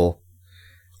principle.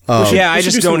 I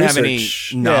just do don't some have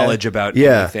research. any knowledge about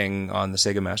Yeah. anything on the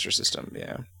Sega Master System.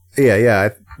 Yeah. Yeah.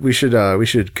 We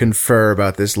should confer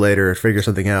about this later and figure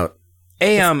something out.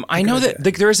 I know that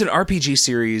there is an RPG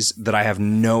series that I have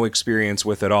no experience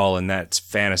with at all, and that's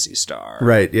Phantasy Star.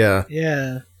 Right, yeah.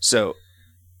 Yeah. So,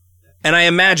 and I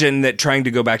imagine that trying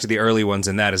to go back to the early ones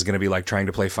in that is going to be like trying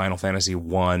to play Final Fantasy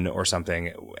 1 or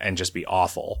something and just be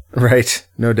awful. Right,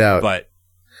 no doubt.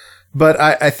 But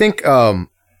I think I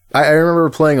remember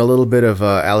playing a little bit of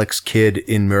Alex Kidd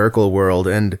in Miracle World,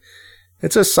 and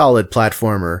it's a solid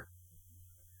platformer.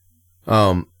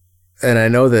 And I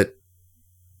know that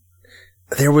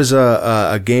there was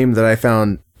a game that I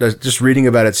found, just reading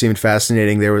about it seemed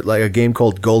fascinating. There was like a game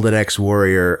called Golden Axe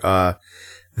Warrior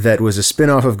that was a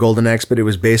spin-off of Golden Axe, but it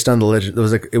was based on the legend.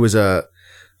 It was a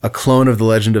clone of the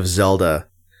Legend of Zelda,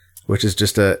 which is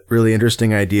just a really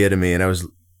interesting idea to me, and I was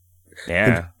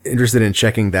interested in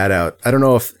checking that out. I don't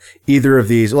know if either of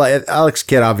these, well, Alex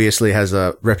Kidd obviously has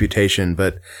a reputation,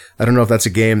 but I don't know if that's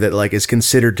a game that like is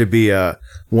considered to be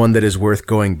one that is worth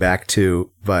going back to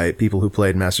by people who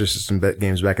played Master System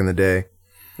games back in the day.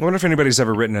 I wonder if anybody's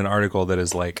ever written an article that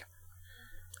is like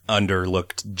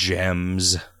underlooked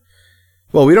gems.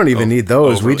 Well, we don't even need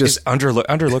those. We just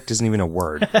underlooked isn't even a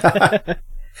word.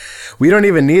 We don't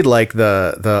even need like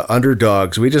the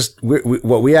underdogs.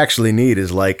 What we actually need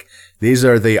is like, these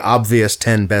are the obvious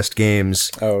 10 best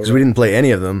games, because we didn't play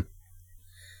any of them.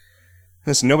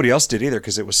 Nobody else did either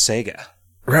because it was Sega.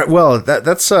 Right. Well,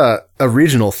 that's a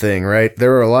regional thing, right?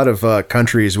 There are a lot of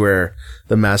countries where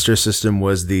the Master System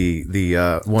was the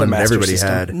one that everybody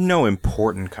had. No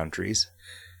important countries.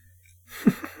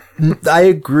 I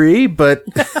agree, but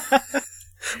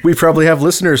we probably have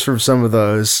listeners from some of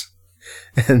those.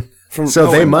 And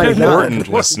they might important not.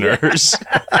 Listeners.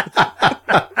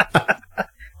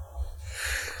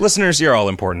 Listeners, you're all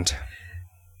important.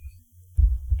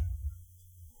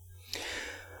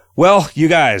 Well, you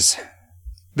guys,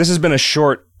 this has been a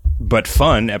short but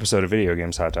fun episode of Video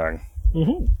Games Hot Dog.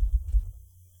 Mm-hmm.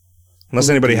 Unless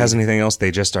anybody has anything else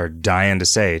they just are dying to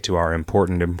say to our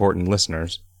important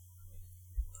listeners.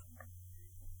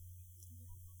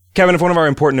 Kevin, if one of our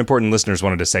important listeners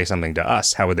wanted to say something to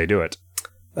us, how would they do it?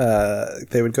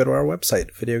 They would go to our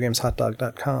website,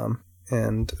 videogameshotdog.com,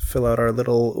 and fill out our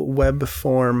little web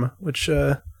form, which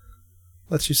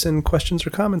lets you send questions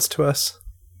or comments to us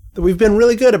that we've been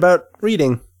really good about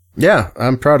reading. Yeah,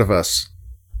 I'm proud of us.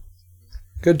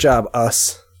 Good job,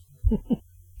 us.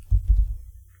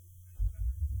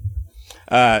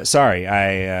 Sorry,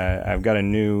 I've got a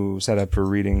new setup for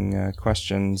reading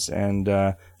questions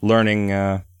and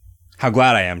learning how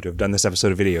glad I am to have done this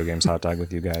episode of Video Games Hot Dog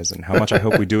with you guys, and how much I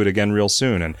hope we do it again real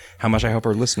soon, and how much I hope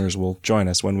our listeners will join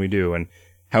us when we do, and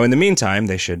how in the meantime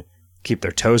they should keep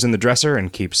their toes in the dresser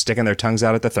and keep sticking their tongues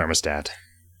out at the thermostat.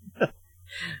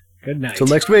 Good night. Till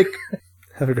next week.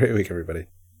 Have a great week, everybody.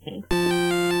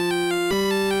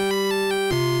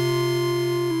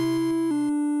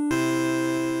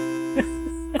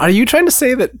 Are you trying to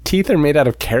say that teeth are made out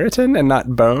of keratin and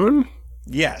not bone?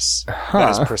 Yes,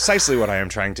 that is precisely what I am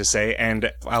trying to say,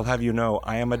 and I'll have you know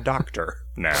I am a doctor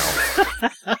now.